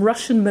 have some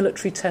Russian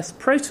military test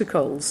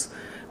protocols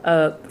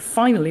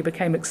finally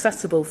became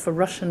accessible for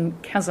Russian,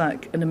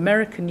 Kazakh and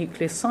American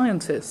nuclear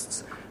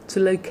scientists to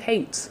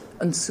locate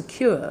and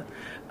secure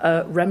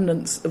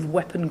remnants of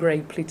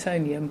weapon-grade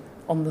plutonium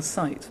on the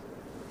site.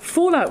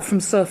 Fallout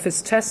from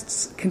surface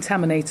tests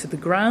contaminated the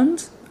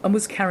ground and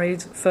was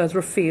carried further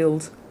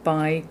afield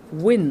by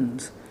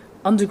wind.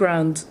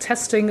 Underground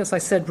testing, as I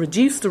said,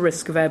 reduced the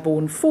risk of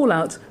airborne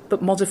fallout,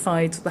 but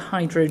modified the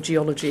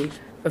hydrogeology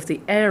of the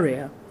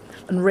area.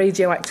 And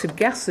radioactive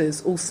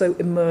gases also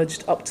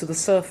emerged up to the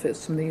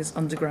surface from these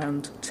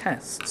underground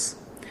tests.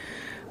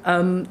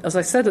 As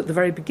I said at the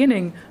very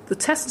beginning, the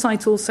test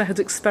site also had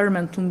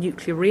experimental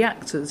nuclear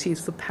reactors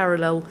used for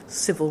parallel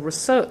civil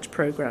research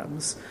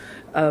programs,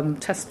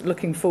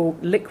 looking for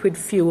liquid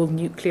fuel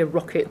nuclear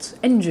rocket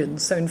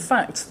engines. So in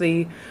fact,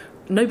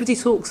 nobody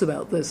talks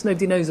about this,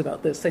 nobody knows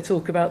about this. They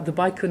talk about the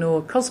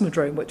Baikonur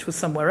Cosmodrome, which was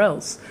somewhere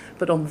else.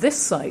 But on this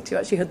site, you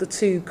actually had the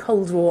 2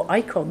 Cold War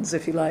icons,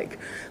 if you like,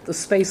 the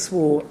space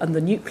war and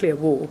the nuclear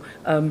war,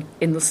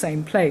 in the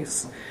same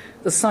place.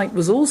 The site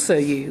was also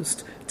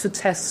used to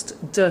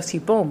test dirty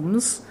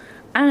bombs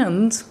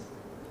and,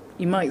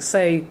 you might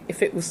say,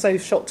 if it was so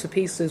shot to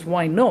pieces,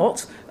 why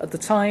not? At the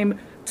time,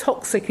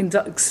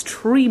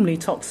 extremely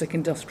toxic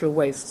industrial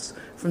wastes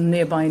from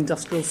nearby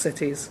industrial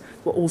cities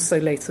were also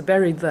later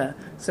buried there.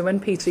 So when,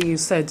 Peter, you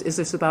said, is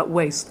this about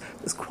waste?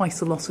 There's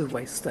quite a lot of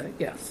waste there,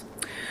 yes.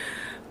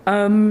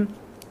 After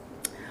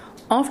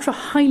a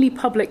highly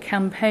public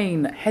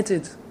campaign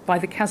headed by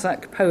the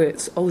Kazakh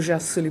poet Olja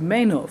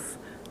Suleimanov,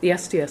 the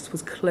STS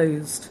was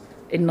closed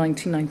in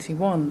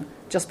 1991,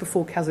 just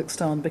before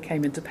Kazakhstan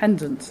became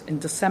independent in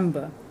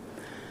December.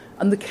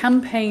 And the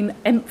campaign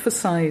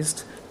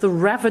emphasised the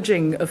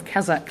ravaging of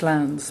Kazakh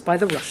lands by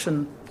the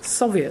Russian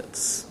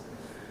Soviets.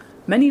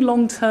 Many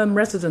long-term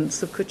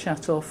residents of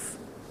Kurchatov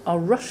are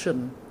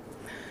Russian,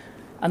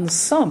 and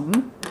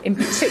some, in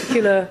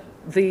particular,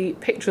 the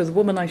picture of the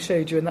woman I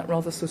showed you in that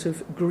rather sort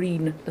of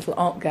green little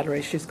art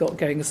gallery she's got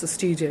going as a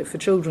studio for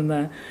children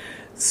there,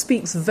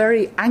 speaks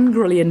very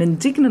angrily and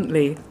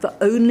indignantly that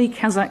only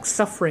Kazakh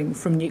suffering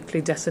from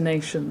nuclear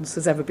detonations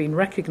has ever been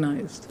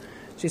recognised.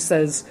 She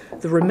says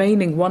the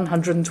remaining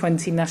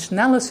 120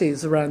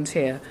 nationalities around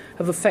here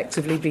have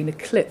effectively been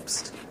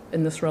eclipsed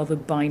in this rather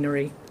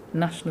binary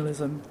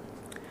nationalism.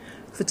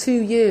 For 2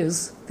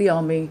 years, the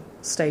army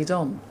stayed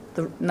on,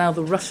 now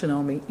the Russian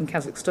army in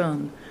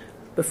Kazakhstan,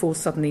 before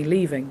suddenly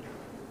leaving.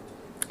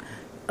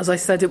 As I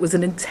said, it was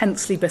an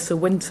intensely bitter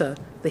winter.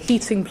 The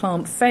heating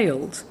plant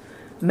failed.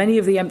 Many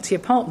of the empty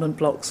apartment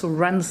blocks were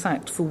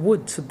ransacked for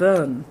wood to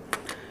burn.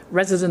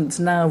 Residents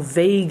now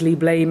vaguely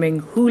blaming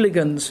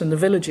hooligans from the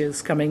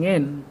villages coming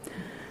in.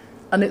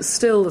 And it's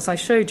still, as I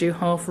showed you,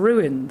 half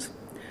ruined.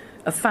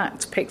 A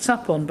fact picked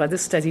up on by the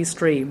steady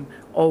stream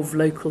of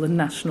local and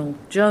national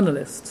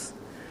journalists.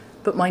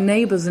 But my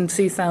neighbours in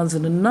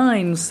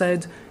 2009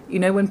 said, you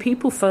know, when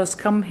people first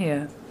come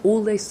here,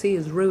 all they see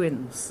is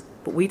ruins,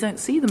 but we don't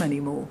see them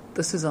anymore.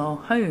 This is our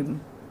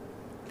home.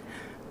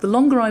 The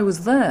longer I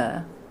was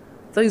there,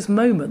 those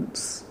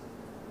moments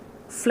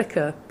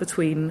flicker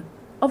between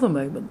other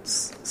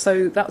moments.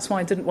 So that's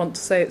why I didn't want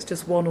to say it's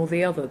just one or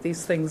the other.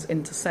 These things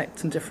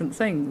intersect in different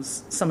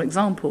things. Some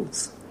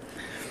examples.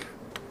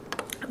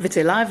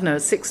 Vitilavna, a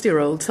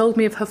 60-year-old, told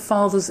me of her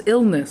father's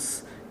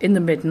illness in the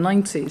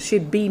mid-90s. She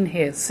had been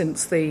here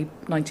since the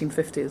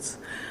 1950s.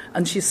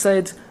 And she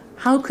said,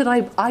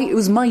 it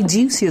was my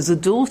duty as a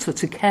daughter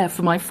to care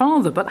for my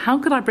father, but how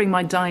could I bring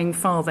my dying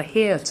father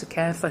here to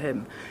care for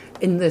him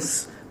in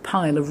this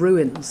pile of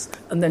ruins?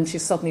 And then she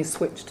suddenly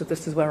switched to,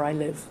 this is where I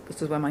live,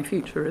 this is where my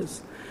future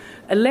is.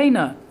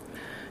 Elena,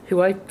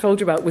 who I told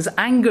you about, was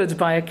angered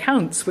by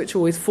accounts which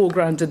always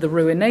foregrounded the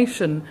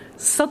ruination,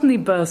 suddenly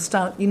burst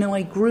out, you know,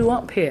 I grew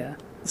up here.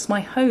 It's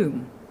my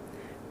home.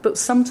 But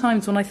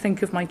sometimes when I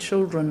think of my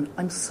children,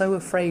 I'm so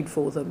afraid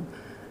for them.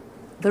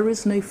 There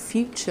is no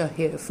future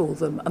here for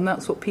them, and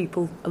that's what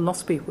a lot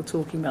of people are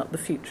talking about, the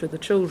future of the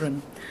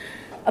children.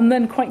 And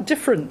then quite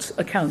different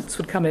accounts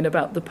would come in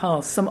about the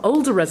past. Some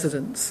older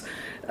residents,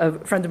 a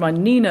friend of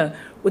mine, Nina,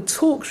 would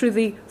talk through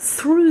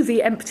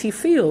the empty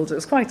field. It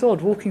was quite odd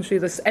walking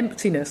through this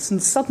emptiness,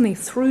 and suddenly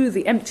through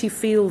the empty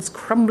fields,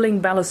 crumbling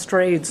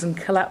balustrades and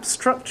collapsed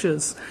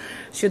structures,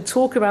 she'd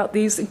talk about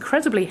these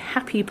incredibly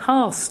happy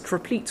past,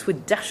 replete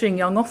with dashing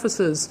young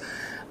officers.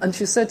 And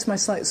she said to my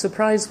slight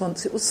surprise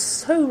once, it was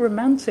so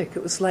romantic.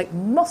 It was like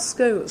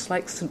Moscow, it was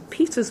like St.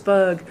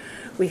 Petersburg.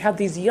 We had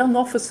these young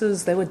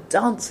officers, there were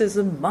dances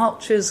and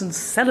marches and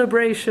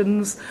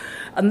celebrations.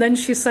 And then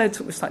she said,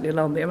 which slightly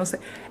alarmed me, I must say,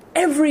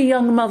 every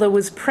young mother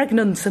was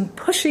pregnant and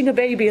pushing a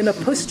baby in a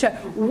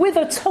pushchair with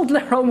a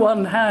toddler on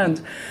one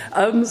hand.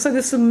 So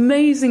this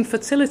amazing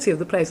fertility of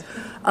the place.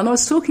 And I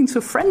was talking to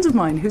a friend of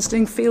mine who's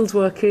doing field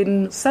work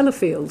in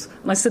Sellafield.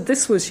 And I said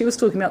she was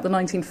talking about the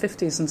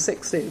 1950s and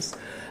 60s.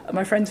 And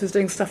my friend who's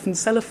doing stuff in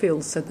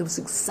Sellafield said there was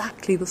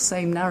exactly the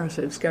same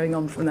narratives going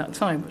on from that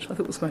time, which I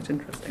thought was quite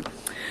interesting.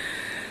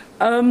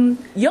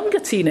 Younger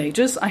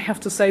teenagers, I have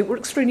to say, were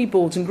extremely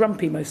bored and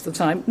grumpy most of the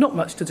time, not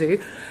much to do.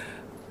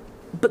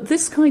 But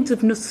this kind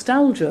of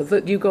nostalgia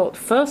that you got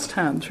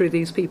firsthand through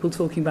these people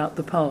talking about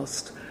the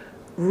past,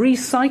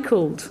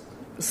 recycled,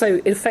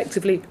 so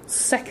effectively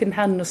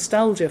second-hand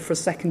nostalgia for a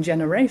second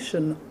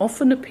generation,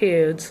 often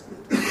appeared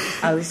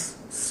as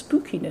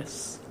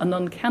spookiness and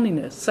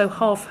uncanniness. So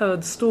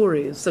half-heard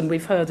stories, and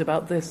we've heard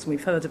about this, and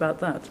we've heard about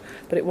that,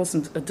 but it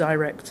wasn't a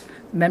direct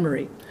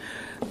memory.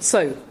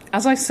 So,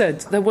 as I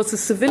said, there was a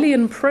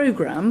civilian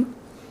programme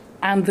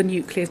and the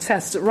nuclear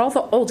test. A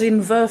rather odd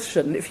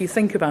inversion, if you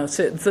think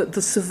about it, that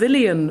the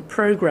civilian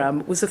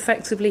programme was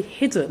effectively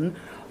hidden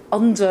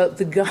under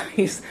the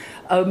guise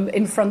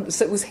in front,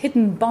 so it was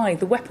hidden by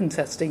the weapon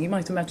testing. You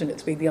might imagine it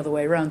to be the other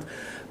way around.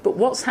 But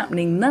what's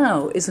happening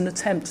now is an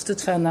attempt to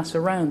turn that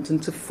around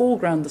and to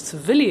foreground the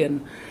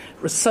civilian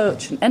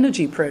research and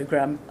energy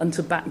programme and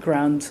to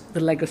background the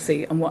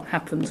legacy and what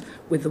happened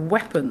with the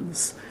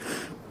weapons.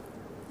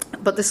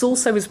 But this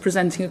also is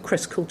presenting a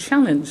critical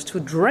challenge to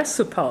address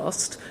a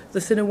past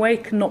that in a way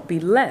cannot be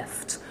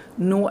left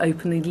nor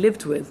openly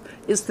lived with.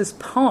 It's this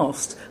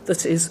past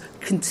that is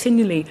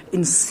continually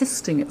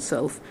insisting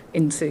itself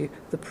into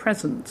the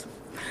present.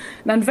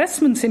 Now,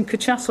 investment in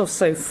Kurchatov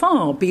so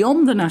far,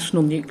 beyond the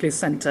National Nuclear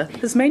Centre,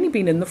 has mainly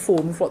been in the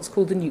form of what's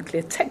called the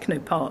Nuclear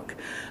Technopark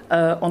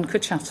on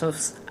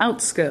Kurchatov's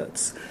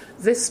outskirts.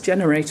 This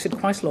generated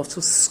quite a lot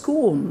of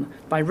scorn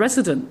by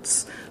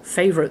residents.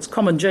 Favourite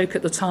common joke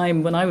at the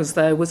time when I was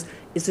there was,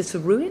 is it a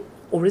ruin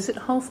or is it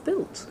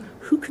half-built?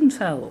 Who can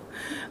tell?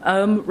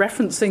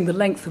 Referencing the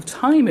length of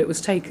time it was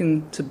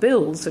taken to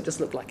build, so it just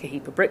looked like a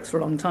heap of bricks for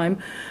a long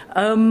time,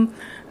 and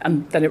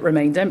then it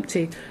remained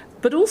empty.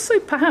 But also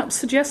perhaps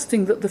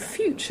suggesting that the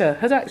future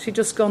had actually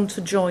just gone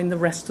to join the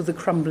rest of the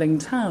crumbling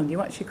town.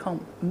 You actually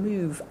can't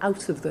move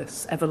out of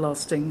this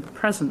everlasting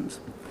present.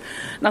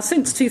 Now,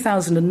 since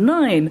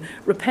 2009,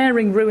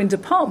 repairing ruined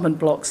apartment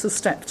blocks has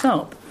stepped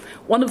up.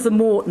 One of the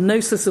more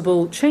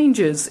noticeable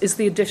changes is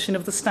the addition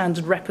of the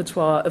standard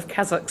repertoire of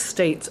Kazakh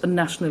state and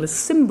nationalist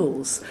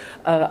symbols.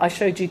 I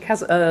showed you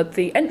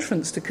the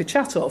entrance to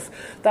Kurchatov.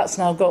 That's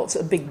now got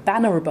a big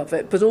banner above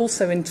it, but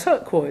also in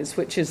turquoise,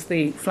 which is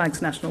the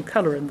flag's national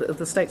colour and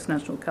the state's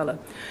national colour.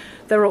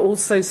 There are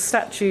also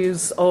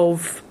statues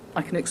of,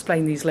 I can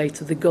explain these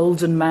later, the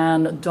Golden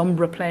Man, a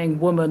Dombra-playing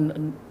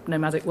woman, a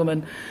nomadic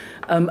woman,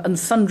 and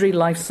sundry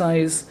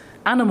life-size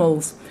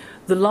animals.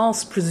 The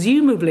last,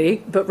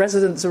 presumably, but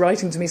residents are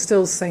writing to me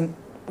still saying,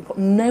 we've got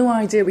no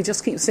idea. We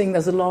just keep seeing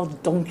there's a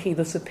large donkey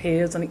that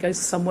appears and it goes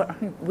somewhere.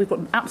 We've got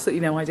absolutely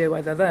no idea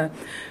why they're there.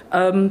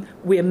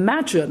 We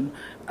imagine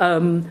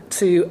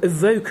to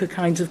evoke a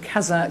kind of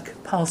Kazakh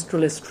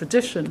pastoralist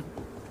tradition.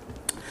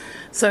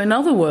 So in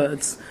other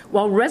words,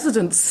 while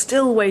residents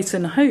still wait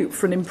and hope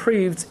for an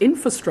improved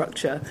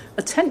infrastructure,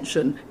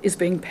 attention is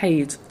being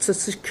paid to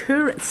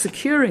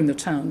securing the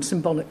town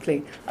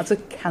symbolically as a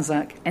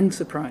Kazakh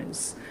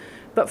enterprise.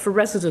 But for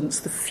residents,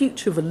 the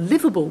future of a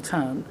livable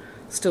town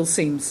still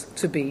seems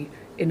to be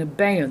in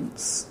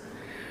abeyance.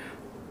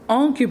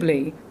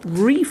 Arguably,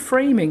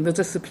 reframing the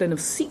discipline of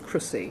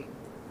secrecy,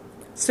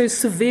 so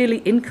severely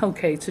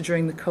inculcated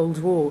during the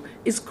Cold War,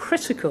 is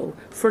critical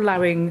for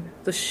allowing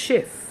the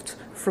shift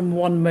from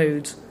one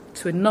mode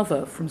to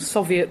another, from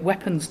Soviet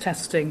weapons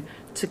testing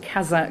to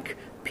Kazakh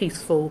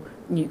peaceful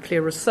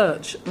nuclear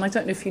research. And I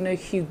don't know if you know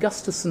Hugh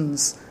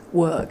Gustafson's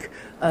work,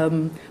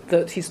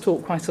 that he's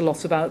talked quite a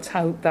lot about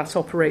how that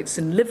operates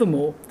in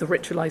Livermore, the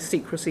ritualised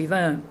secrecy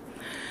there.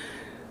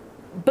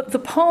 But the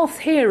path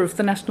here of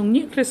the National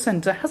Nuclear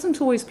Centre hasn't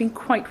always been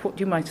quite what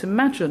you might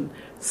imagine,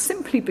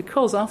 simply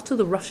because after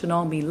the Russian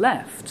army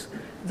left,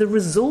 the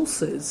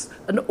resources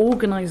and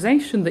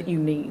organisation that you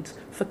need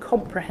for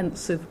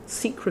comprehensive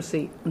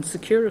secrecy and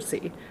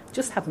security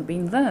just haven't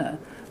been there.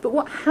 But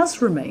what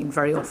has remained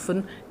very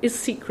often is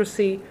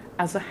secrecy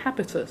as a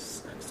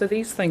habitus. So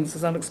these things,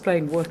 as I'll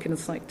explain, work in a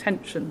slight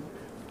tension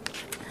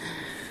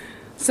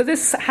So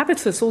this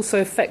habitus also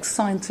affects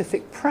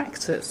scientific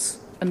practice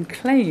and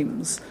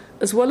claims,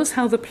 as well as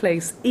how the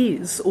place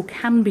is or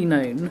can be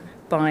known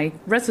by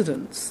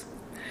residents.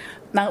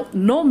 Now,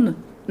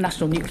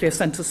 non-National Nuclear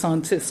Centre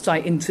scientists I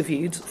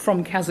interviewed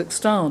from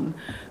Kazakhstan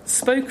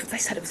they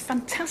said it was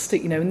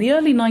fantastic, in the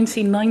early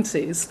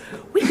 1990s,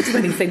 we could do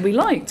anything we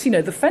liked.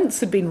 The fence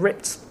had been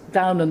ripped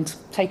down and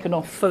taken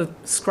off for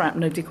scrap,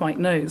 nobody quite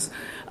knows.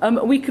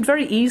 We could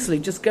very easily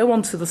just go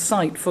onto the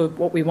site for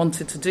what we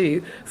wanted to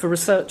do, for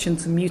research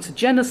into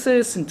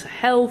mutagenesis, into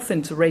health,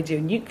 into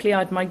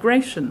radionuclide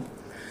migration.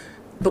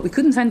 But we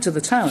couldn't enter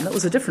the town. That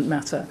was a different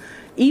matter.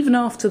 Even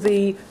after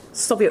the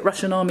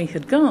Soviet-Russian army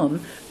had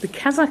gone, the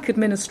Kazakh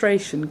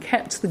administration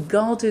kept the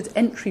guarded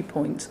entry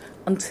point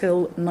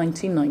until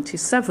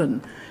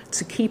 1997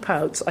 to keep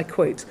out, I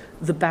quote,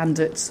 the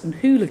bandits and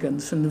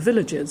hooligans from the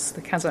villages,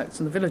 the Kazakhs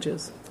and the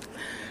villages.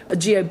 A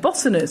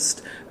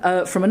geobotanist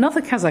from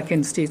another Kazakh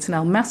institute in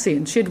Almaty,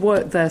 and she had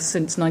worked there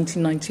since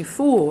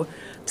 1994,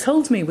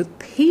 told me with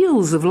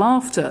peals of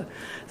laughter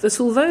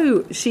that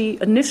although she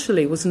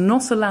initially was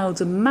not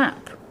allowed a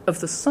map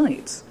of the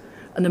site,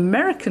 an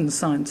American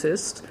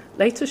scientist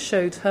later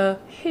showed her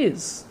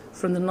his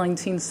from the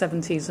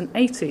 1970s and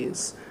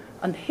 80s,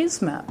 and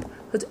his map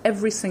had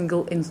every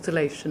single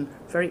installation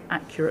very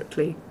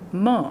accurately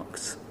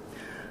marked.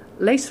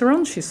 Later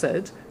on, she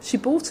said, she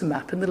bought a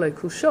map in the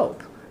local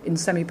shop in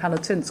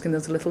Semipalatinsk, and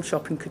there's a little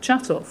shop in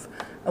Kurchatov.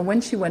 And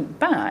when she went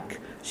back,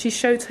 she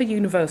showed her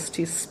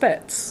university's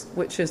spets,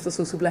 which is the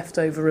sort of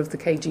leftover of the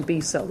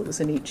KGB cell that was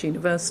in each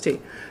university.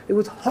 It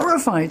was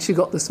horrified she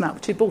got this map,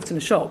 which she bought in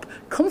a shop,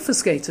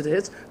 confiscated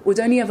it,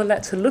 would only ever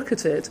let her look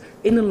at it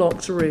in a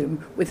locked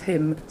room with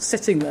him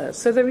sitting there.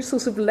 So there are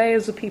sorts of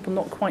layers of people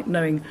not quite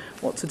knowing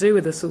what to do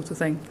with this sort of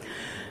thing.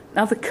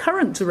 Now, the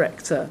current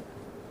director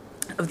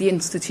of the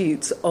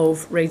Institute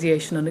of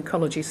Radiation and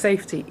Ecology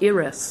Safety,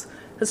 IRES,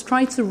 has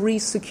tried to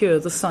re-secure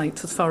the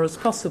site as far as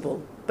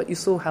possible, but you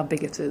saw how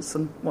big it is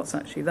and what's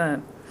actually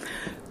there.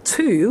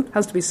 Two,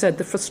 has to be said,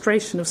 the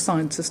frustration of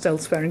scientists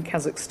elsewhere in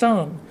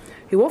Kazakhstan,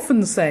 who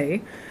often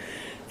say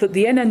that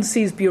the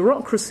NNC's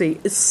bureaucracy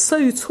is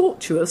so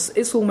tortuous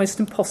it's almost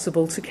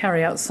impossible to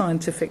carry out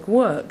scientific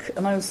work.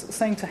 And I was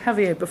saying to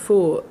Javier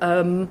before,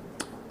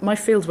 my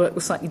fieldwork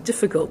was slightly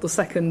difficult the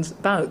second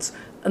bout,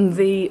 and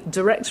the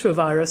director of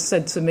IRES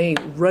said to me,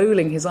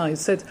 rolling his eyes,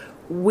 said,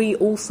 we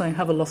also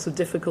have a lot of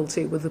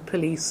difficulty with the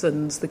police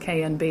and the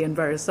KNB and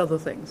various other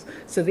things.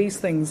 So these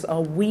things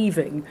are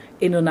weaving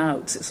in and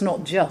out. It's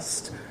not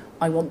just,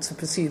 I want to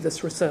pursue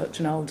this research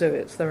and I'll do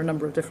it. There are a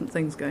number of different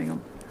things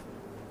going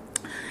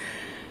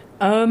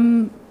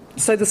on.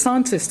 So the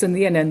scientists in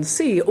the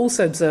NNC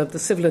also observed the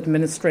civil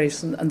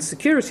administration and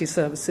security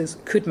services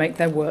could make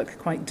their work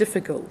quite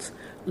difficult,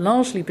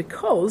 largely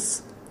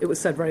because, it was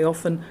said very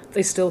often,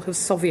 they still have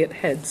Soviet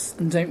heads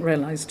and don't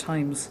realise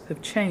times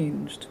have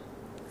changed.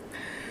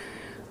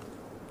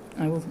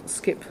 I will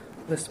skip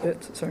this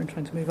bit. Sorry, I'm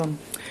trying to move on.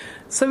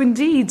 So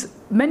indeed,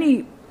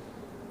 many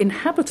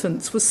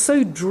inhabitants were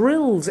so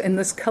drilled in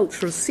this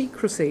culture of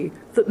secrecy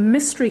that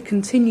mystery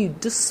continued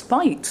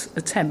despite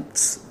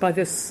attempts by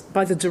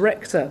the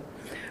director,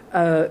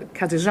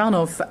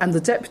 Kadyrjanov, and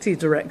the deputy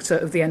director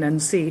of the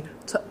NNC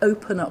to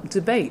open up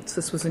debate.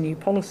 This was a new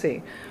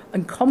policy,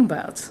 and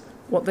combat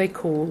what they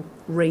call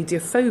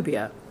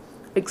radiophobia,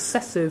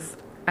 excessive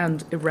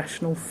and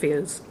irrational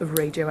fears of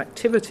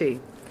radioactivity.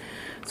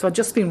 So I'd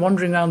just been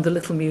wandering around the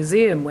little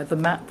museum where the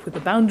map with the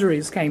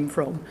boundaries came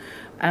from,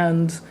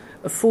 and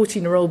a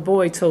 14-year-old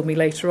boy told me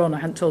later on, I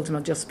hadn't told him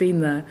I'd just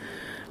been there,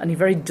 and he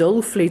very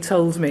dolefully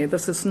told me,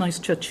 there's this nice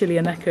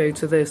Churchillian echo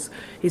to this,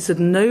 he said,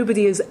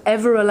 nobody is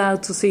ever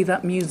allowed to see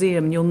that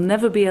museum, and you'll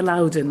never be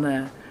allowed in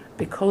there,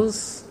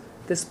 because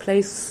this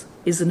place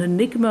is an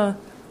enigma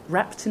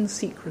wrapped in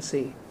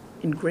secrecy,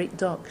 in great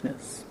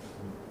darkness.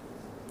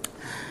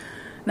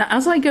 Now,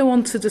 as I go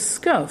on to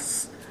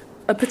discuss,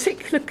 a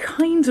particular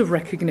kind of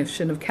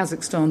recognition of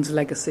Kazakhstan's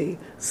legacy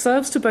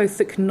serves to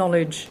both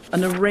acknowledge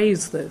and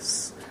erase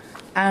this,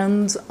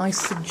 and I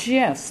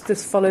suggest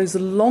this follows a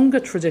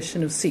longer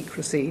tradition of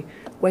secrecy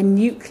where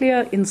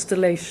nuclear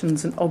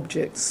installations and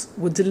objects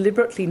were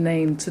deliberately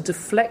named to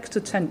deflect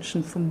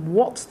attention from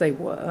what they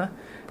were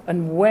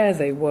and where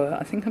they were.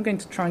 I think I'm going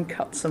to try and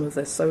cut some of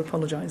this, so I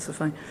apologise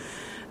if I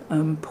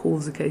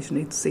pause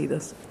occasionally to see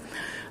this.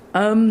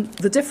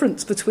 The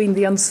difference between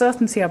the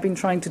uncertainty I've been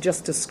trying to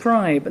just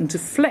describe and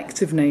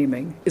deflective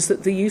naming is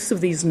that the use of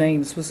these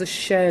names was a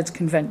shared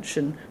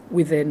convention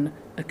within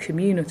a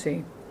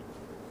community.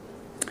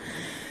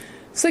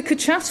 So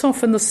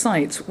Kurchatov and the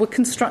site were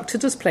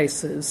constructed as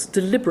places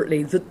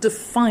deliberately that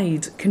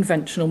defied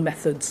conventional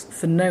methods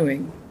for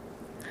knowing.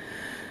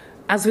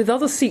 As with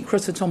other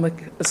secret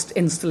atomic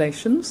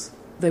installations,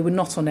 they were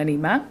not on any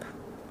map,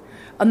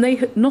 and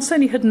they not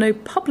only had no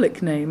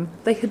public name,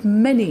 they had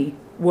many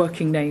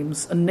working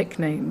names and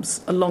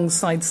nicknames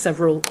alongside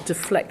several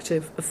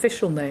deflective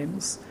official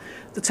names.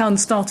 The town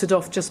started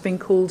off just being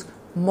called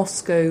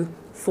Moscow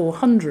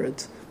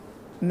 400,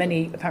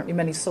 apparently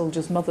many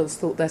soldiers' mothers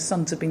thought their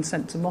sons had been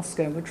sent to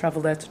Moscow and would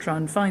travel there to try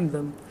and find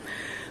them.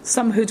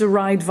 Some who'd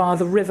arrived via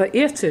the river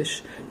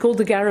Irtysh called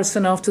the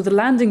garrison after the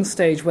landing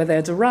stage where they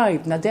had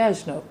arrived,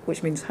 Nadezhno,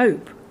 which means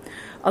hope.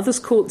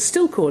 Others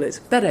still call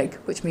it Bereg,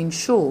 which means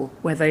shore,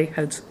 where they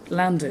had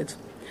landed.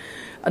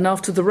 And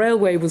after the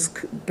railway was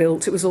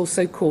built, it was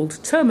also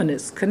called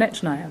Terminus,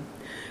 Konechnaya.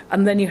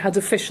 And then you had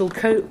official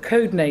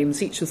code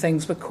names. Each of the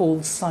things were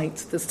called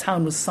site. This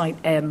town was Site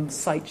M,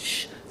 Site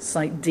Sh,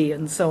 Site D,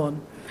 and so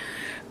on.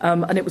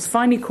 And it was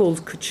finally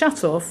called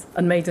Kurchatov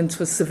and made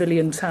into a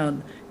civilian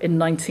town in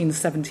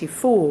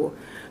 1974.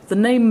 The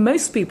name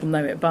most people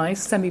know it by,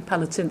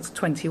 Semipalatinsk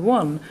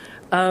 21,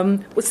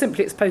 was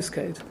simply its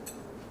postcode,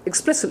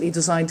 explicitly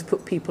designed to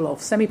put people off.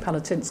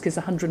 Semipalatinsk is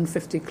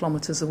 150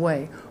 kilometres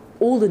away.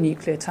 All the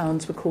nuclear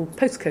towns were called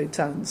postcode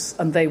towns,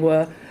 and they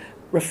were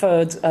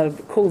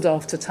called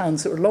after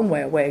towns that were a long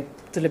way away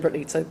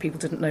deliberately, so people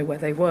didn't know where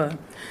they were.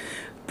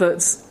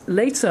 But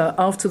later,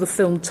 after the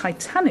film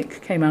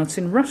Titanic came out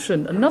in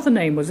Russian, another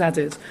name was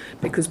added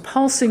because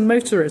passing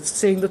motorists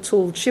seeing the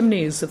tall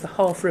chimneys of the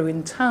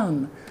half-ruined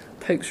town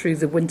poke through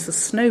the winter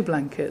snow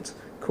blanket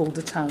called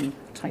the town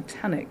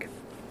Titanic.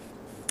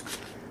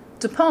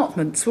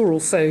 Departments were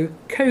also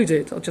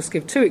coded. I'll just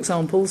give two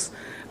examples.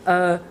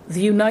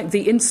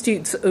 The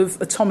Institute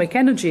of Atomic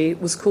Energy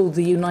was called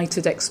the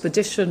United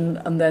Expedition,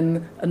 and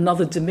then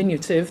another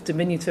diminutive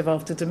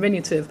after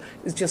diminutive,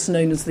 is just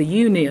known as the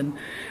Union.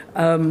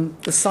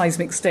 The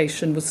seismic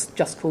station was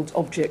just called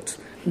Object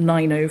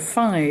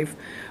 905.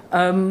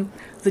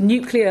 The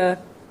nuclear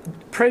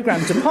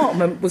program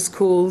department was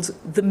called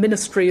the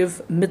Ministry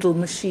of Middle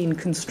Machine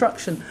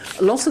Construction.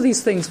 A lot of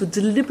these things were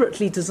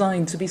deliberately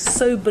designed to be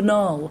so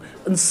banal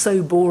and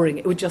so boring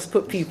it would just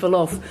put people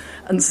off.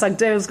 And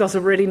Sagdeev's got a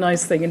really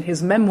nice thing in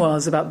his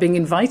memoirs about being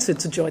invited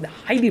to join a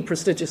highly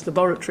prestigious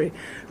laboratory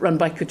run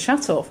by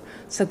Kurchatov.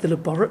 Said, the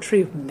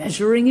laboratory of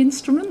measuring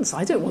instruments?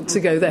 I don't want to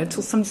go there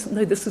until somebody said,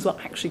 no, this is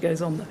what actually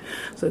goes on there.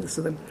 So this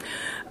is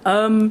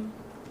them.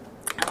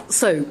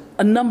 So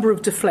a number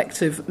of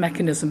deflective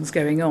mechanisms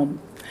going on.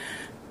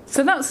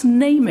 So that's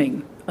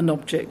naming an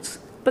object,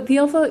 but the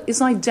other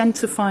is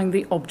identifying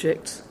the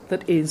object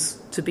that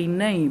is to be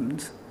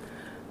named.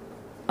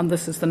 And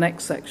this is the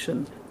next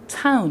section.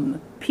 Town,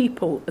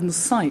 people, and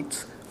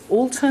site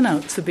all turn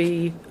out to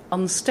be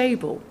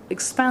unstable,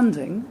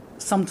 expanding,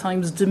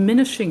 sometimes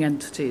diminishing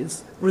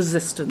entities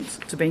resistant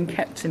to being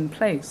kept in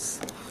place.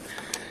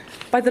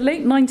 By the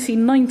late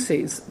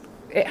 1990s,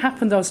 it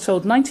happened, I was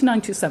told,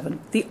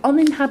 1997, the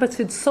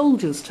uninhabited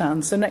soldiers'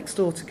 town, so next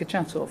door to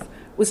Kurchatov,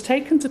 was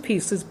taken to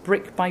pieces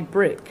brick by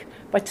brick.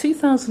 By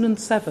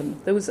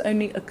 2007, there was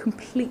only a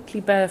completely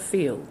bare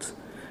field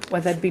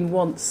where there'd been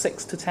once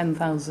 6,000 to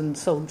 10,000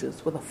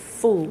 soldiers with a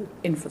full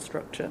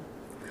infrastructure.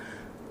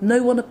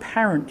 No one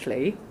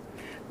apparently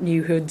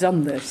knew who had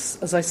done this.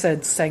 As I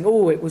said, saying,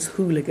 oh, it was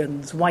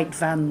hooligans, white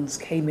vans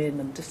came in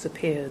and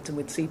disappeared, and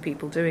we'd see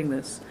people doing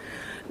this.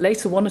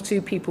 Later, one or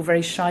two people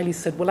very shyly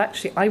said, well,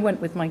 actually, I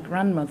went with my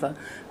grandmother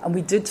and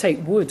we did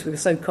take wood. We were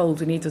so cold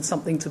we needed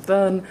something to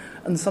burn.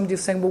 And somebody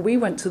was saying, well, we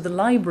went to the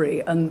library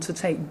and to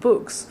take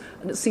books.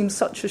 And it seemed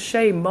such a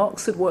shame.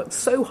 Marx had worked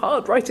so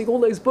hard writing all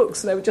those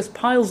books and there were just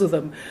piles of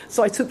them.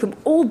 So I took them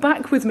all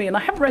back with me and I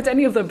haven't read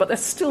any of them, but they're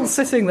still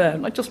sitting there.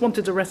 And I just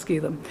wanted to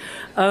rescue them.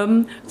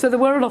 So there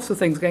were a lot of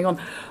things going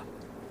on.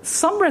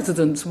 Some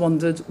residents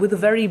wondered, with a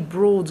very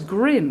broad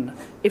grin,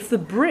 if the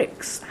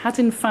bricks had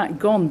in fact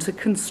gone to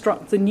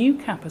construct the new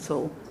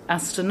capital,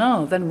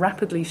 Astana, then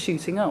rapidly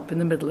shooting up in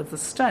the middle of the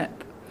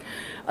steppe.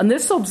 And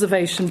this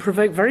observation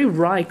provoked very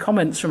wry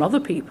comments from other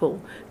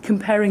people,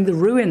 comparing the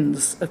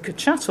ruins of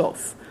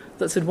Kurchatov,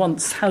 that had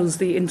once housed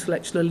the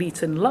intellectual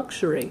elite in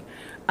luxury,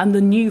 and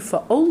the new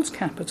for old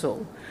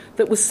capital,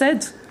 that was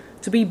said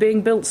to be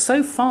being built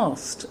so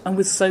fast and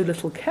with so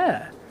little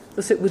care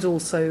that it would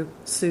also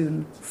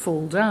soon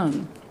fall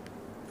down.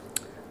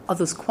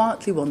 Others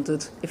quietly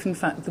wondered if, in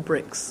fact, the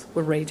bricks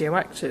were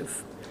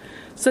radioactive.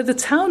 So the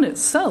town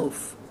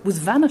itself was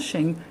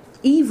vanishing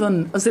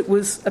even as it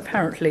was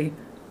apparently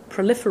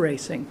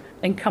proliferating,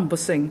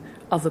 encompassing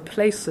other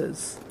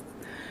places.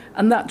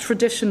 And that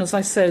tradition, as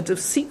I said, of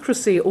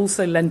secrecy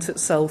also lent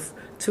itself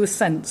to a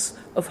sense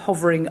of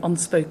hovering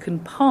unspoken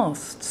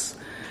pasts.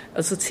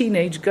 As a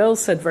teenage girl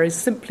said very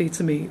simply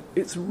to me,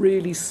 it's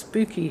really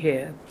spooky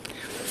here.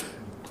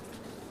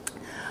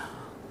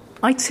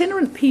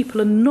 Itinerant people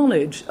and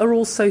knowledge are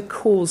also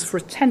cause for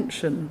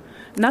attention.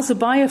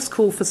 Nazarbayev's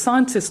call for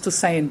scientists to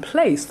stay in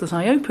place, that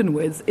I open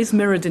with, is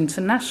mirrored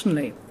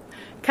internationally.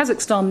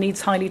 Kazakhstan needs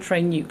highly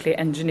trained nuclear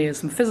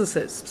engineers and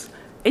physicists.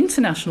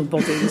 International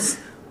bodies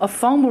are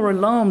far more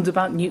alarmed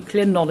about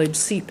nuclear knowledge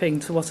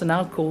seeping to what are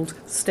now called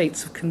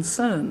states of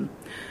concern,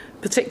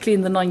 particularly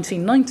in the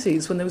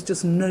 1990s when there was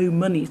just no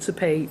money to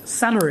pay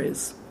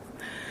salaries.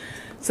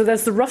 So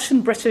there's the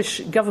Russian-British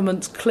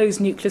government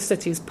Closed Nuclear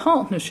Cities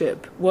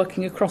Partnership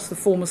working across the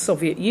former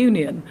Soviet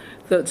Union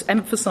that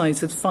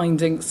emphasises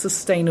finding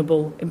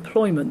sustainable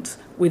employment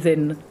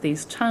within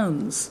these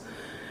towns.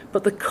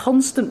 But the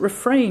constant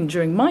refrain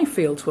during my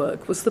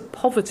fieldwork was the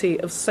poverty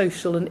of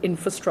social and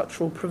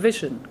infrastructural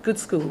provision, good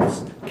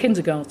schools,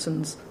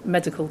 kindergartens,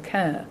 medical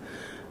care.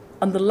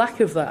 And the lack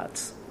of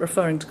that,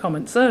 referring to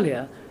comments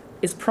earlier,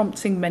 is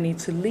prompting many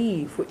to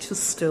leave, which is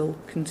still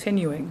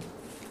continuing.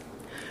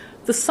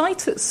 The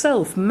site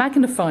itself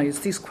magnifies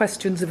these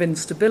questions of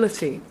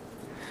instability.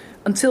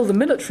 Until the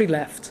military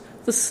left,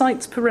 the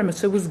site's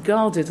perimeter was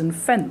guarded and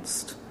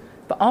fenced.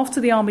 But after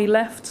the army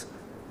left,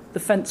 the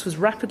fence was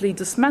rapidly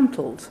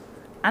dismantled.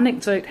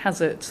 Anecdote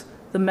has it,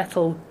 the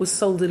metal was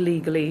sold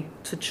illegally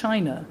to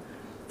China.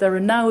 There are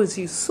now, as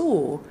you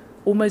saw,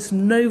 almost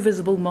no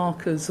visible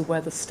markers of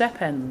where the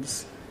step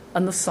ends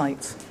and the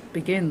site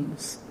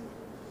begins.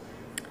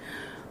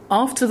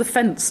 After the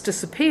fence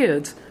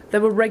disappeared,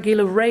 there were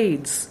regular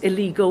raids,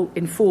 illegal,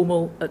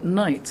 informal, at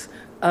night,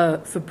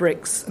 for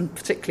bricks and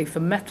particularly for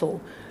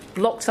metal.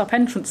 Blocked up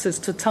entrances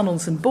to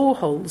tunnels and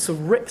boreholes were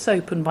ripped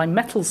open by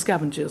metal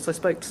scavengers. I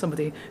spoke to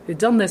somebody who'd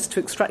done this to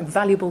extract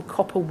valuable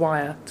copper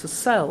wire to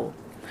sell.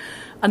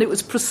 And it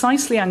was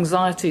precisely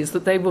anxieties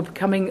that they were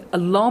becoming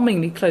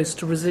alarmingly close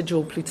to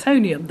residual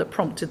plutonium that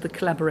prompted the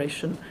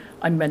collaboration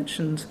I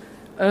mentioned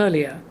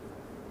earlier.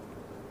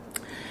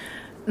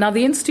 Now,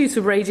 the Institute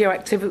of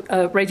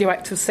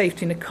Radioactive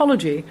Safety and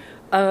Ecology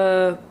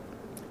was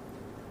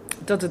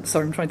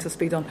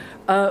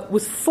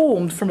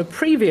formed from a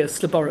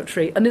previous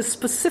laboratory and is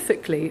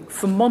specifically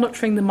for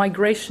monitoring the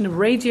migration of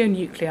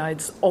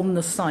radionuclides on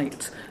the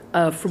site,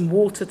 from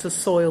water to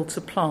soil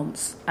to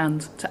plants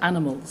and to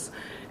animals.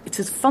 It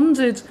is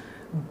funded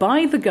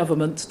by the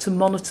government to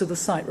monitor the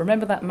site.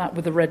 Remember that map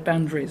with the red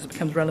boundaries? It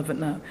becomes relevant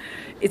now.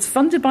 It's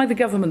funded by the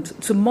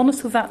government to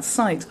monitor that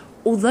site,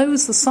 although,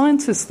 as the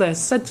scientists there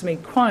said to me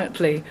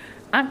quietly,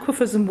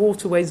 aquifers and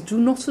waterways do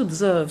not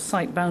observe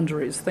site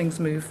boundaries. Things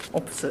move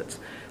opposite.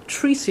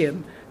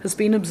 Tritium has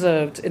been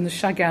observed in the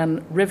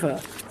Chagan River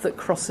that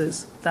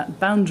crosses that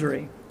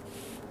boundary.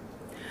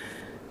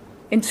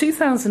 In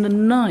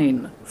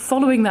 2009,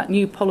 following that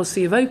new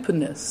policy of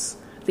openness,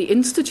 the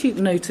Institute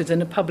noted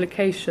in a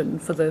publication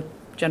for the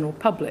general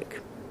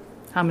public,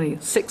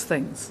 6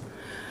 things,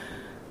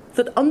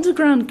 that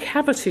underground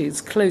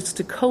cavities close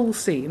to coal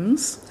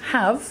seams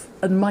have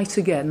and might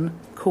again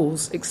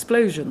cause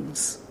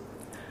explosions.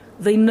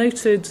 They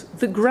noted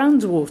that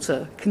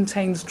groundwater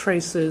contains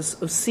traces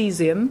of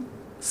cesium,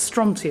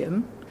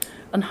 strontium,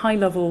 and high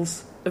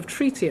levels of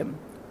tritium,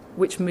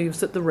 which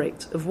moves at the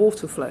rate of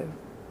water flow.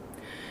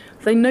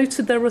 They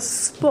noted there are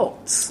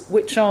spots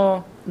which they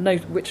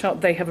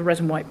have a red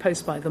and white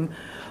post by them,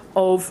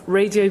 of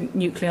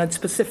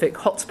radionuclide-specific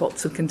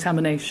hotspots of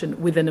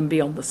contamination within and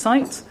beyond the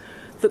site,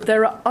 that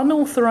there are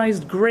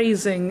unauthorised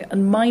grazing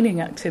and mining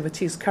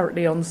activities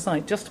currently on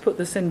site. Just to put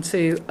this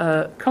into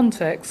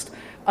context,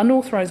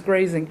 unauthorised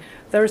grazing,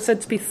 there are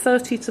said to be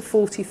 30 to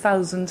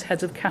 40,000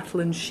 head of cattle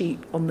and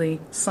sheep on the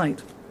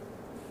site.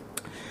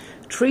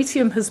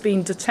 Tritium has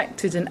been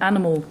detected in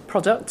animal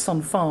products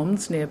on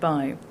farms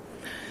nearby.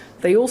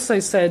 They also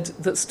said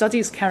that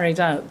studies carried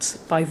out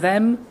by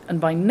them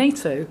and by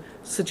NATO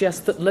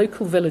suggest that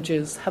local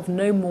villages have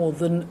no more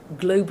than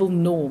global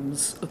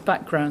norms of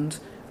background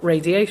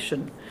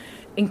radiation.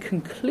 In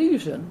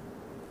conclusion,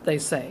 they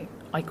say,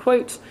 I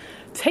quote,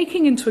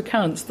 taking into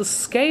account the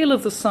scale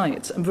of the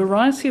site and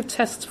variety of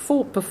tests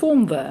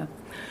performed there,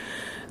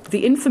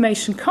 the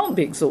information can't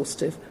be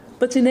exhaustive,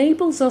 but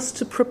enables us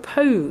to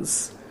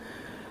propose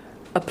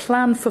a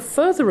plan for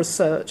further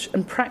research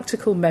and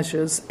practical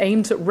measures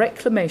aimed at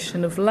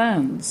reclamation of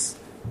lands.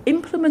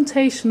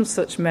 Implementation of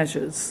such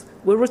measures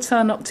will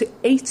return up to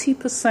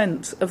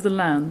 80% of the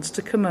land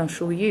to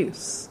commercial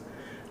use.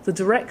 The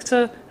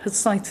director has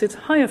cited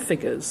higher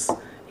figures.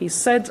 He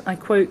said, I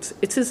quote,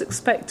 it is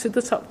expected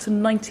that up to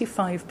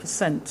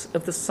 95%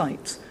 of the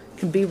site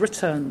can be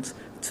returned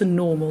to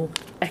normal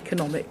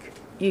economic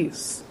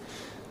use.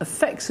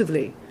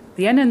 Effectively,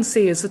 the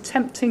NNC is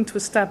attempting to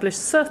establish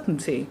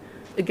certainty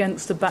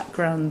against a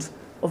background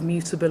of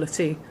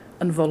mutability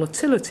and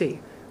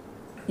volatility.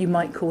 You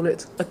might call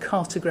it a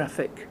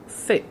cartographic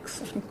fix.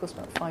 I think it was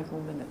about 5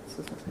 more minutes,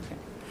 isn't it?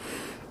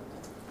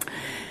 Okay.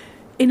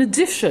 In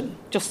addition,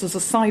 just as a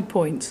side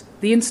point,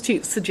 the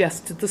Institute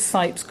suggested the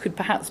site could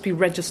perhaps be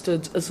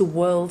registered as a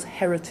World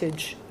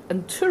Heritage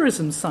and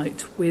Tourism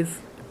Site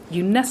with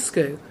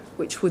UNESCO,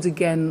 which would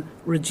again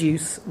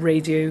reduce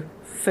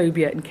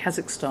radiophobia in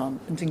Kazakhstan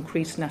and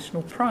increase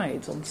national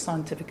pride on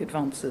scientific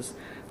advances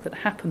that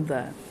happened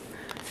there.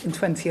 In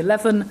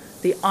 2011,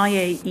 the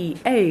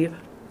IAEA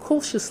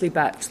cautiously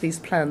backed these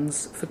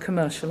plans for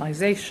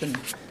commercialisation.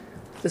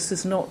 This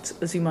is not,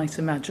 as you might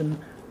imagine,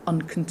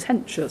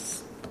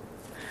 uncontentious.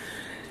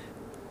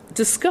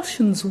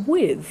 Discussions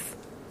with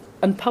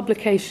and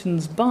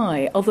publications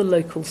by other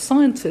local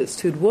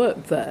scientists who'd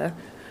worked there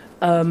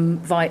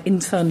via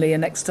internally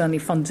and externally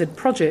funded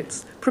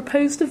projects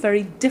proposed a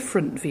very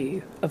different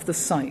view of the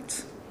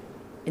site.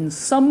 In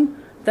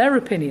sum, their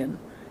opinion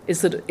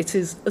is that it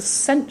is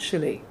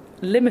essentially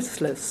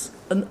limitless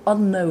and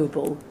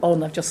unknowable.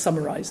 And I've just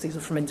summarised, these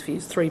are from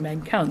interviews, 3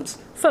 main counts.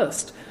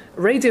 First,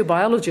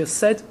 radiobiologists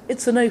said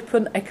it's an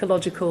open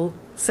ecological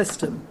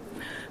system.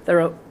 There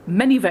are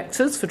many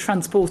vectors for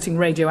transporting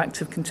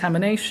radioactive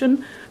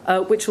contamination,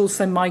 which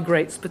also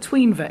migrates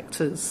between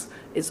vectors.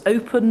 It's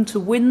open to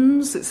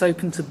winds, it's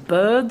open to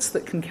birds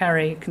that can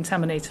carry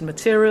contaminated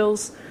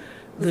materials.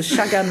 The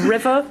Chagan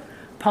River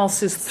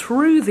passes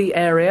through the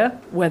area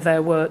where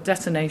there were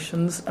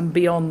detonations and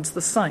beyond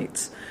the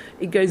site.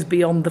 It goes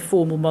beyond the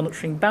formal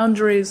monitoring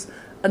boundaries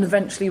and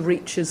eventually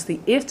reaches the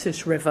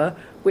Irtysh River,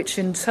 which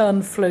in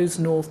turn flows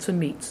north to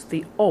meet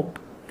the Ob.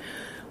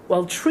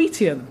 While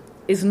tritium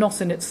is not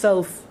in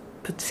itself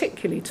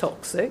particularly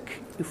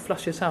toxic, you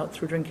flush it out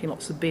through drinking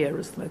lots of beer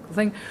is the local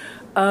thing,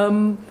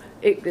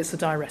 it's a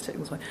diuretic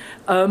as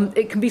well.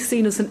 It can be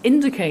seen as an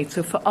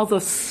indicator for other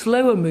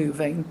slower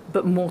moving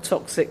but more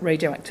toxic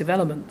radioactive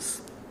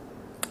elements.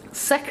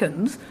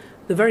 Second,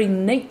 the very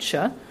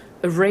nature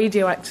of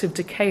radioactive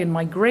decay and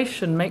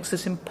migration makes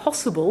it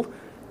impossible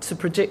to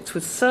predict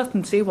with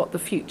certainty what the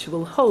future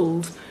will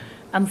hold.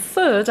 And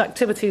third,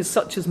 activities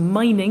such as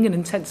mining and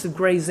intensive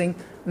grazing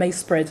may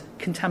spread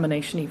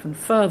contamination even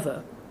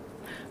further.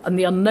 And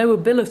the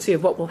unknowability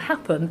of what will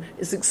happen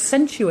is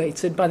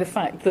accentuated by the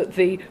fact that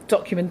the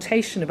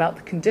documentation about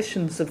the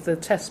conditions of the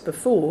test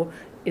before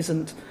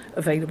isn't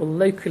available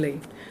locally.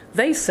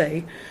 They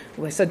said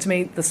to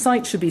me, the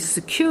site should be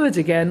secured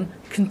again,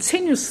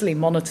 continuously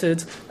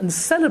monitored and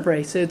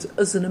celebrated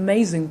as an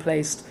amazing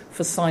place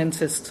for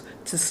scientists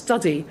to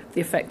study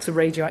the effects of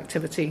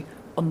radioactivity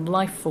on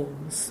life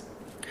forms.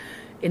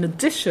 In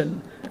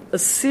addition, a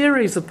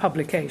series of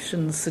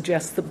publications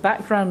suggest that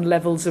background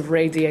levels of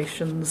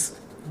radiations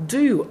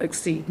do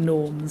exceed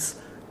norms,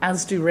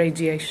 as do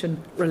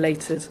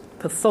radiation-related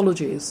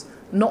pathologies.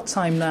 Not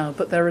time now,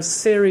 but there are a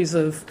series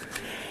of,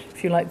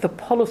 if you like, the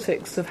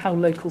politics of how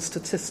local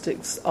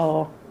statistics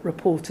are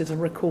reported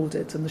and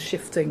recorded and the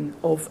shifting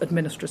of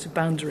administrative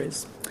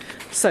boundaries.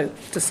 So,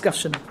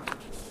 discussion.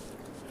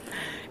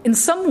 In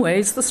some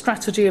ways, the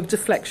strategy of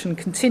deflection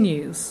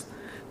continues.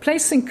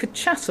 Placing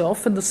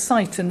Kurchatov and the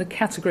site in the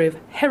category of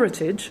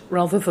heritage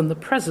rather than the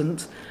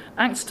present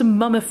acts to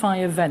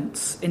mummify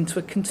events into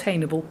a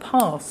containable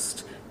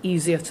past,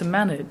 easier to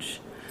manage.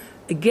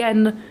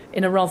 Again,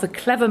 in a rather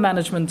clever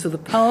management of the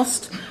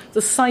past,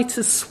 the site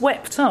is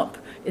swept up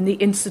in the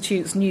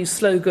Institute's new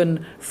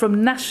slogan,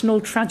 from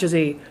national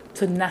tragedy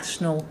to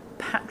national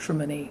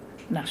patrimony,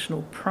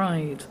 national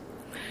pride.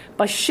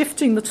 By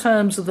shifting the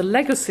terms of the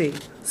legacy,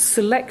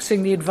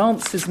 selecting the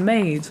advances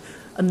made,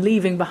 and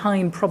leaving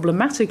behind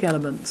problematic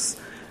elements,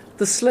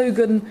 the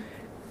slogan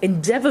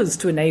endeavours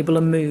to enable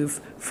a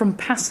move from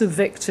passive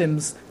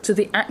victims to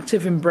the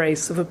active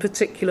embrace of a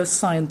particular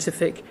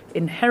scientific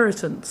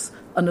inheritance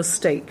and a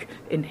stake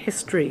in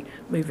history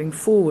moving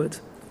forward.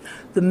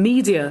 The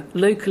media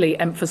locally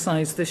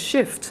emphasised this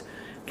shift.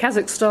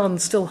 Kazakhstan,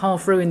 still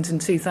half ruined in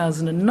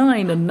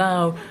 2009 and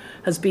now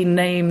has been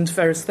named,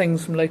 various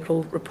things from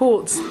local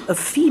reports, a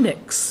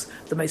phoenix,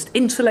 the most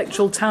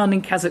intellectual town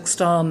in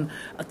Kazakhstan,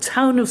 a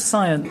town of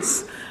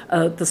science.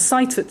 The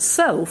site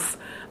itself,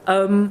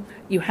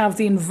 you have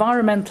the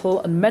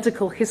environmental and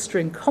medical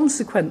history and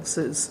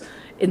consequences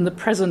in the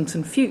present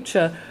and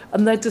future,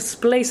 and they're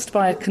displaced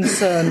by a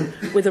concern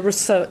with a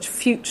research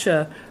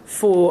future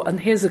for,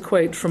 and here's a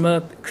quote from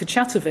a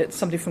Kurchatovit,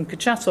 somebody from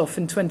Kurchatov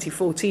in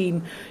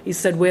 2014. He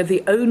said, "We're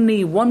the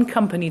only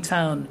one-company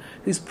town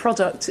whose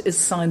product is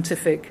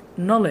scientific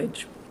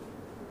knowledge."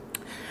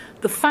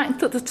 The fact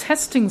that the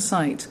testing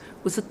site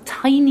was a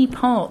tiny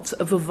part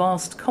of a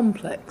vast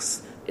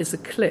complex is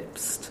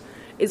eclipsed.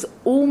 It's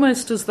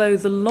almost as though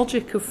the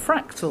logic of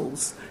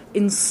fractals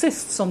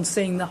insists on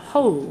seeing the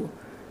whole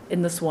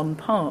in this one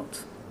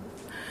part.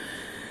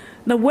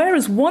 Now,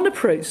 whereas one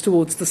approach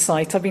towards the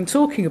site I've been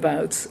talking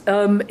about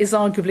is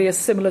arguably a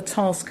similar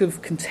task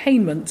of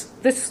containment,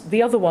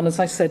 the other one, as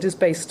I said, is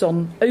based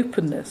on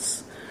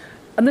openness.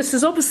 And this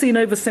is obviously an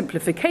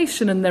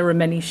oversimplification, and there are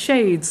many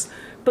shades,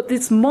 but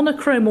these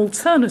monochrome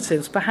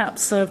alternatives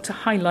perhaps serve to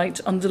highlight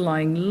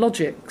underlying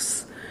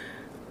logics.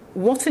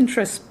 What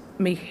interests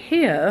me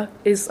here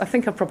is, I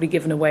think I've probably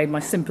given away my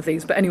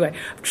sympathies, but anyway,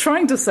 I'm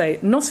trying to say,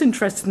 not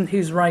interested in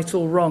who's right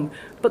or wrong,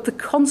 but the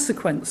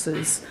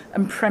consequences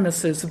and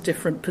premises of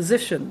different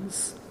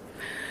positions.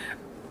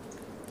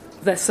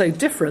 They're so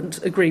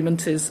different,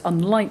 agreement is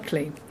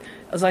unlikely.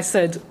 As I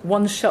said,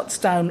 one shuts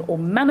down or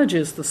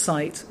manages the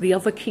site, the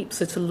other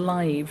keeps it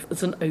alive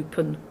as an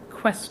open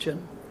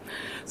question.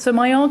 So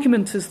my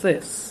argument is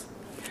this.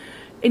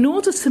 In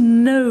order to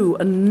know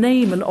and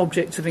name an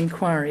object of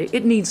inquiry,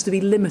 it needs to be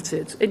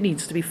limited, it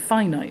needs to be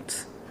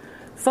finite.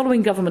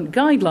 Following government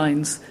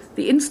guidelines,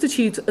 the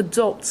Institute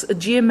adopts a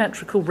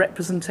geometrical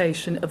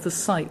representation of the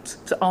site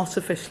to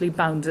artificially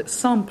bound its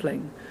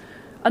sampling,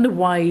 and a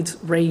wide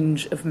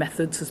range of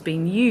methods has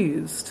been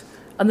used,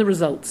 and the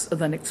results are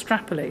then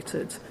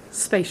extrapolated,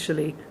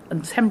 spatially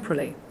and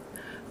temporally.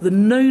 The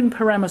known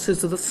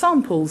parameters of the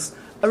samples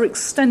are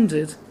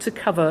extended to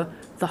cover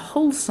the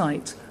whole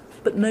site,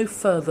 but no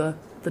further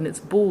than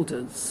its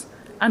borders,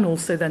 and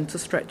also then to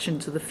stretch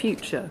into the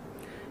future.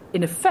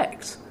 In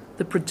effect,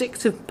 the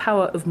predictive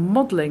power of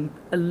modelling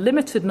a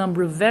limited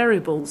number of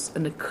variables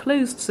in a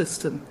closed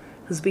system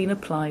has been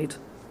applied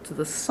to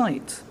the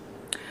site.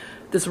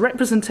 This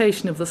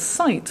representation of the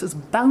site as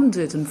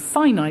bounded and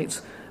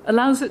finite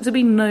allows it to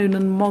be known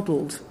and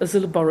modelled as a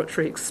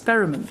laboratory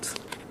experiment.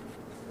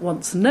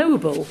 Once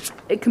knowable,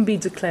 it can be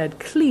declared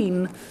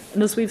clean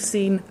and, as we've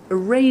seen,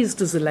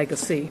 erased as a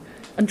legacy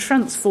and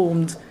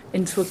transformed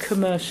into a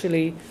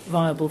commercially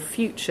viable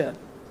future.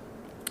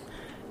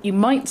 You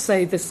might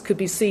say this could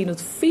be seen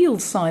as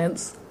field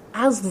science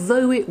as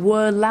though it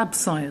were lab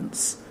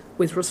science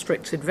with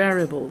restricted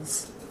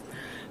variables.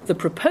 The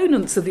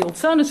proponents of the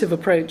alternative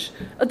approach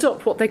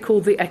adopt what they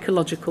call the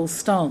ecological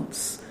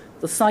stance.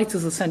 The site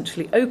is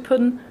essentially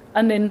open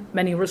and, in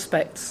many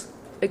respects,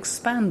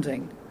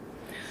 expanding.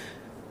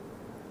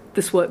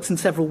 This works in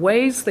several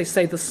ways. They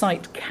say the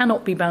site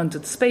cannot be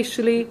bounded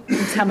spatially,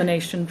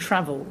 contamination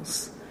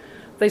travels.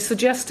 They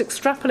suggest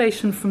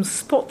extrapolation from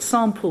spot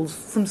samples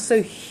from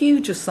so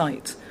huge a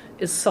site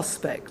is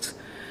suspect.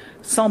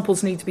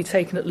 Samples need to be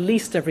taken at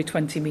least every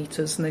 20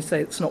 metres, and they say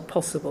it's not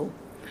possible.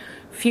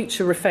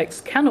 Future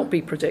effects cannot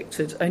be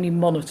predicted, only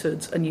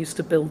monitored and used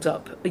to build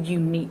up a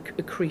unique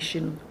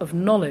accretion of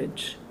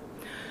knowledge.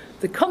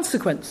 The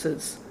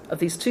consequences of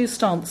these two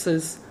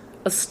stances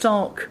are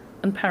stark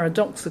and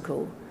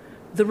paradoxical.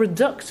 The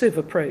reductive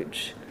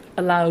approach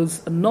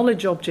allows a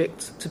knowledge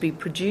object to be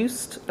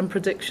produced and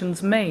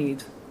predictions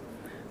made.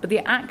 But the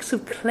act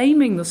of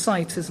claiming the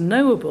site is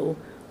knowable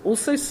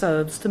also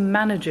serves to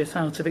manage it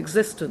out of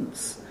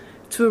existence,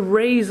 to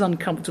erase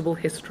uncomfortable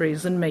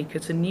histories and make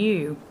it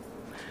anew.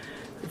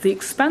 The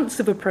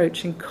expansive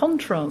approach, in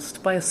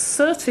contrast, by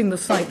asserting the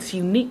site's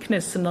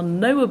uniqueness and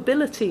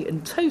unknowability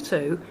in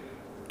toto,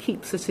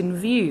 keeps it in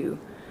view,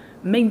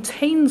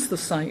 maintains the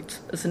site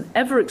as an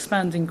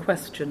ever-expanding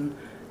question,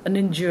 an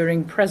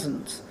enduring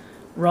present,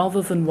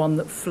 rather than one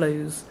that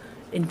flows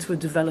into a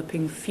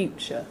developing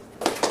future.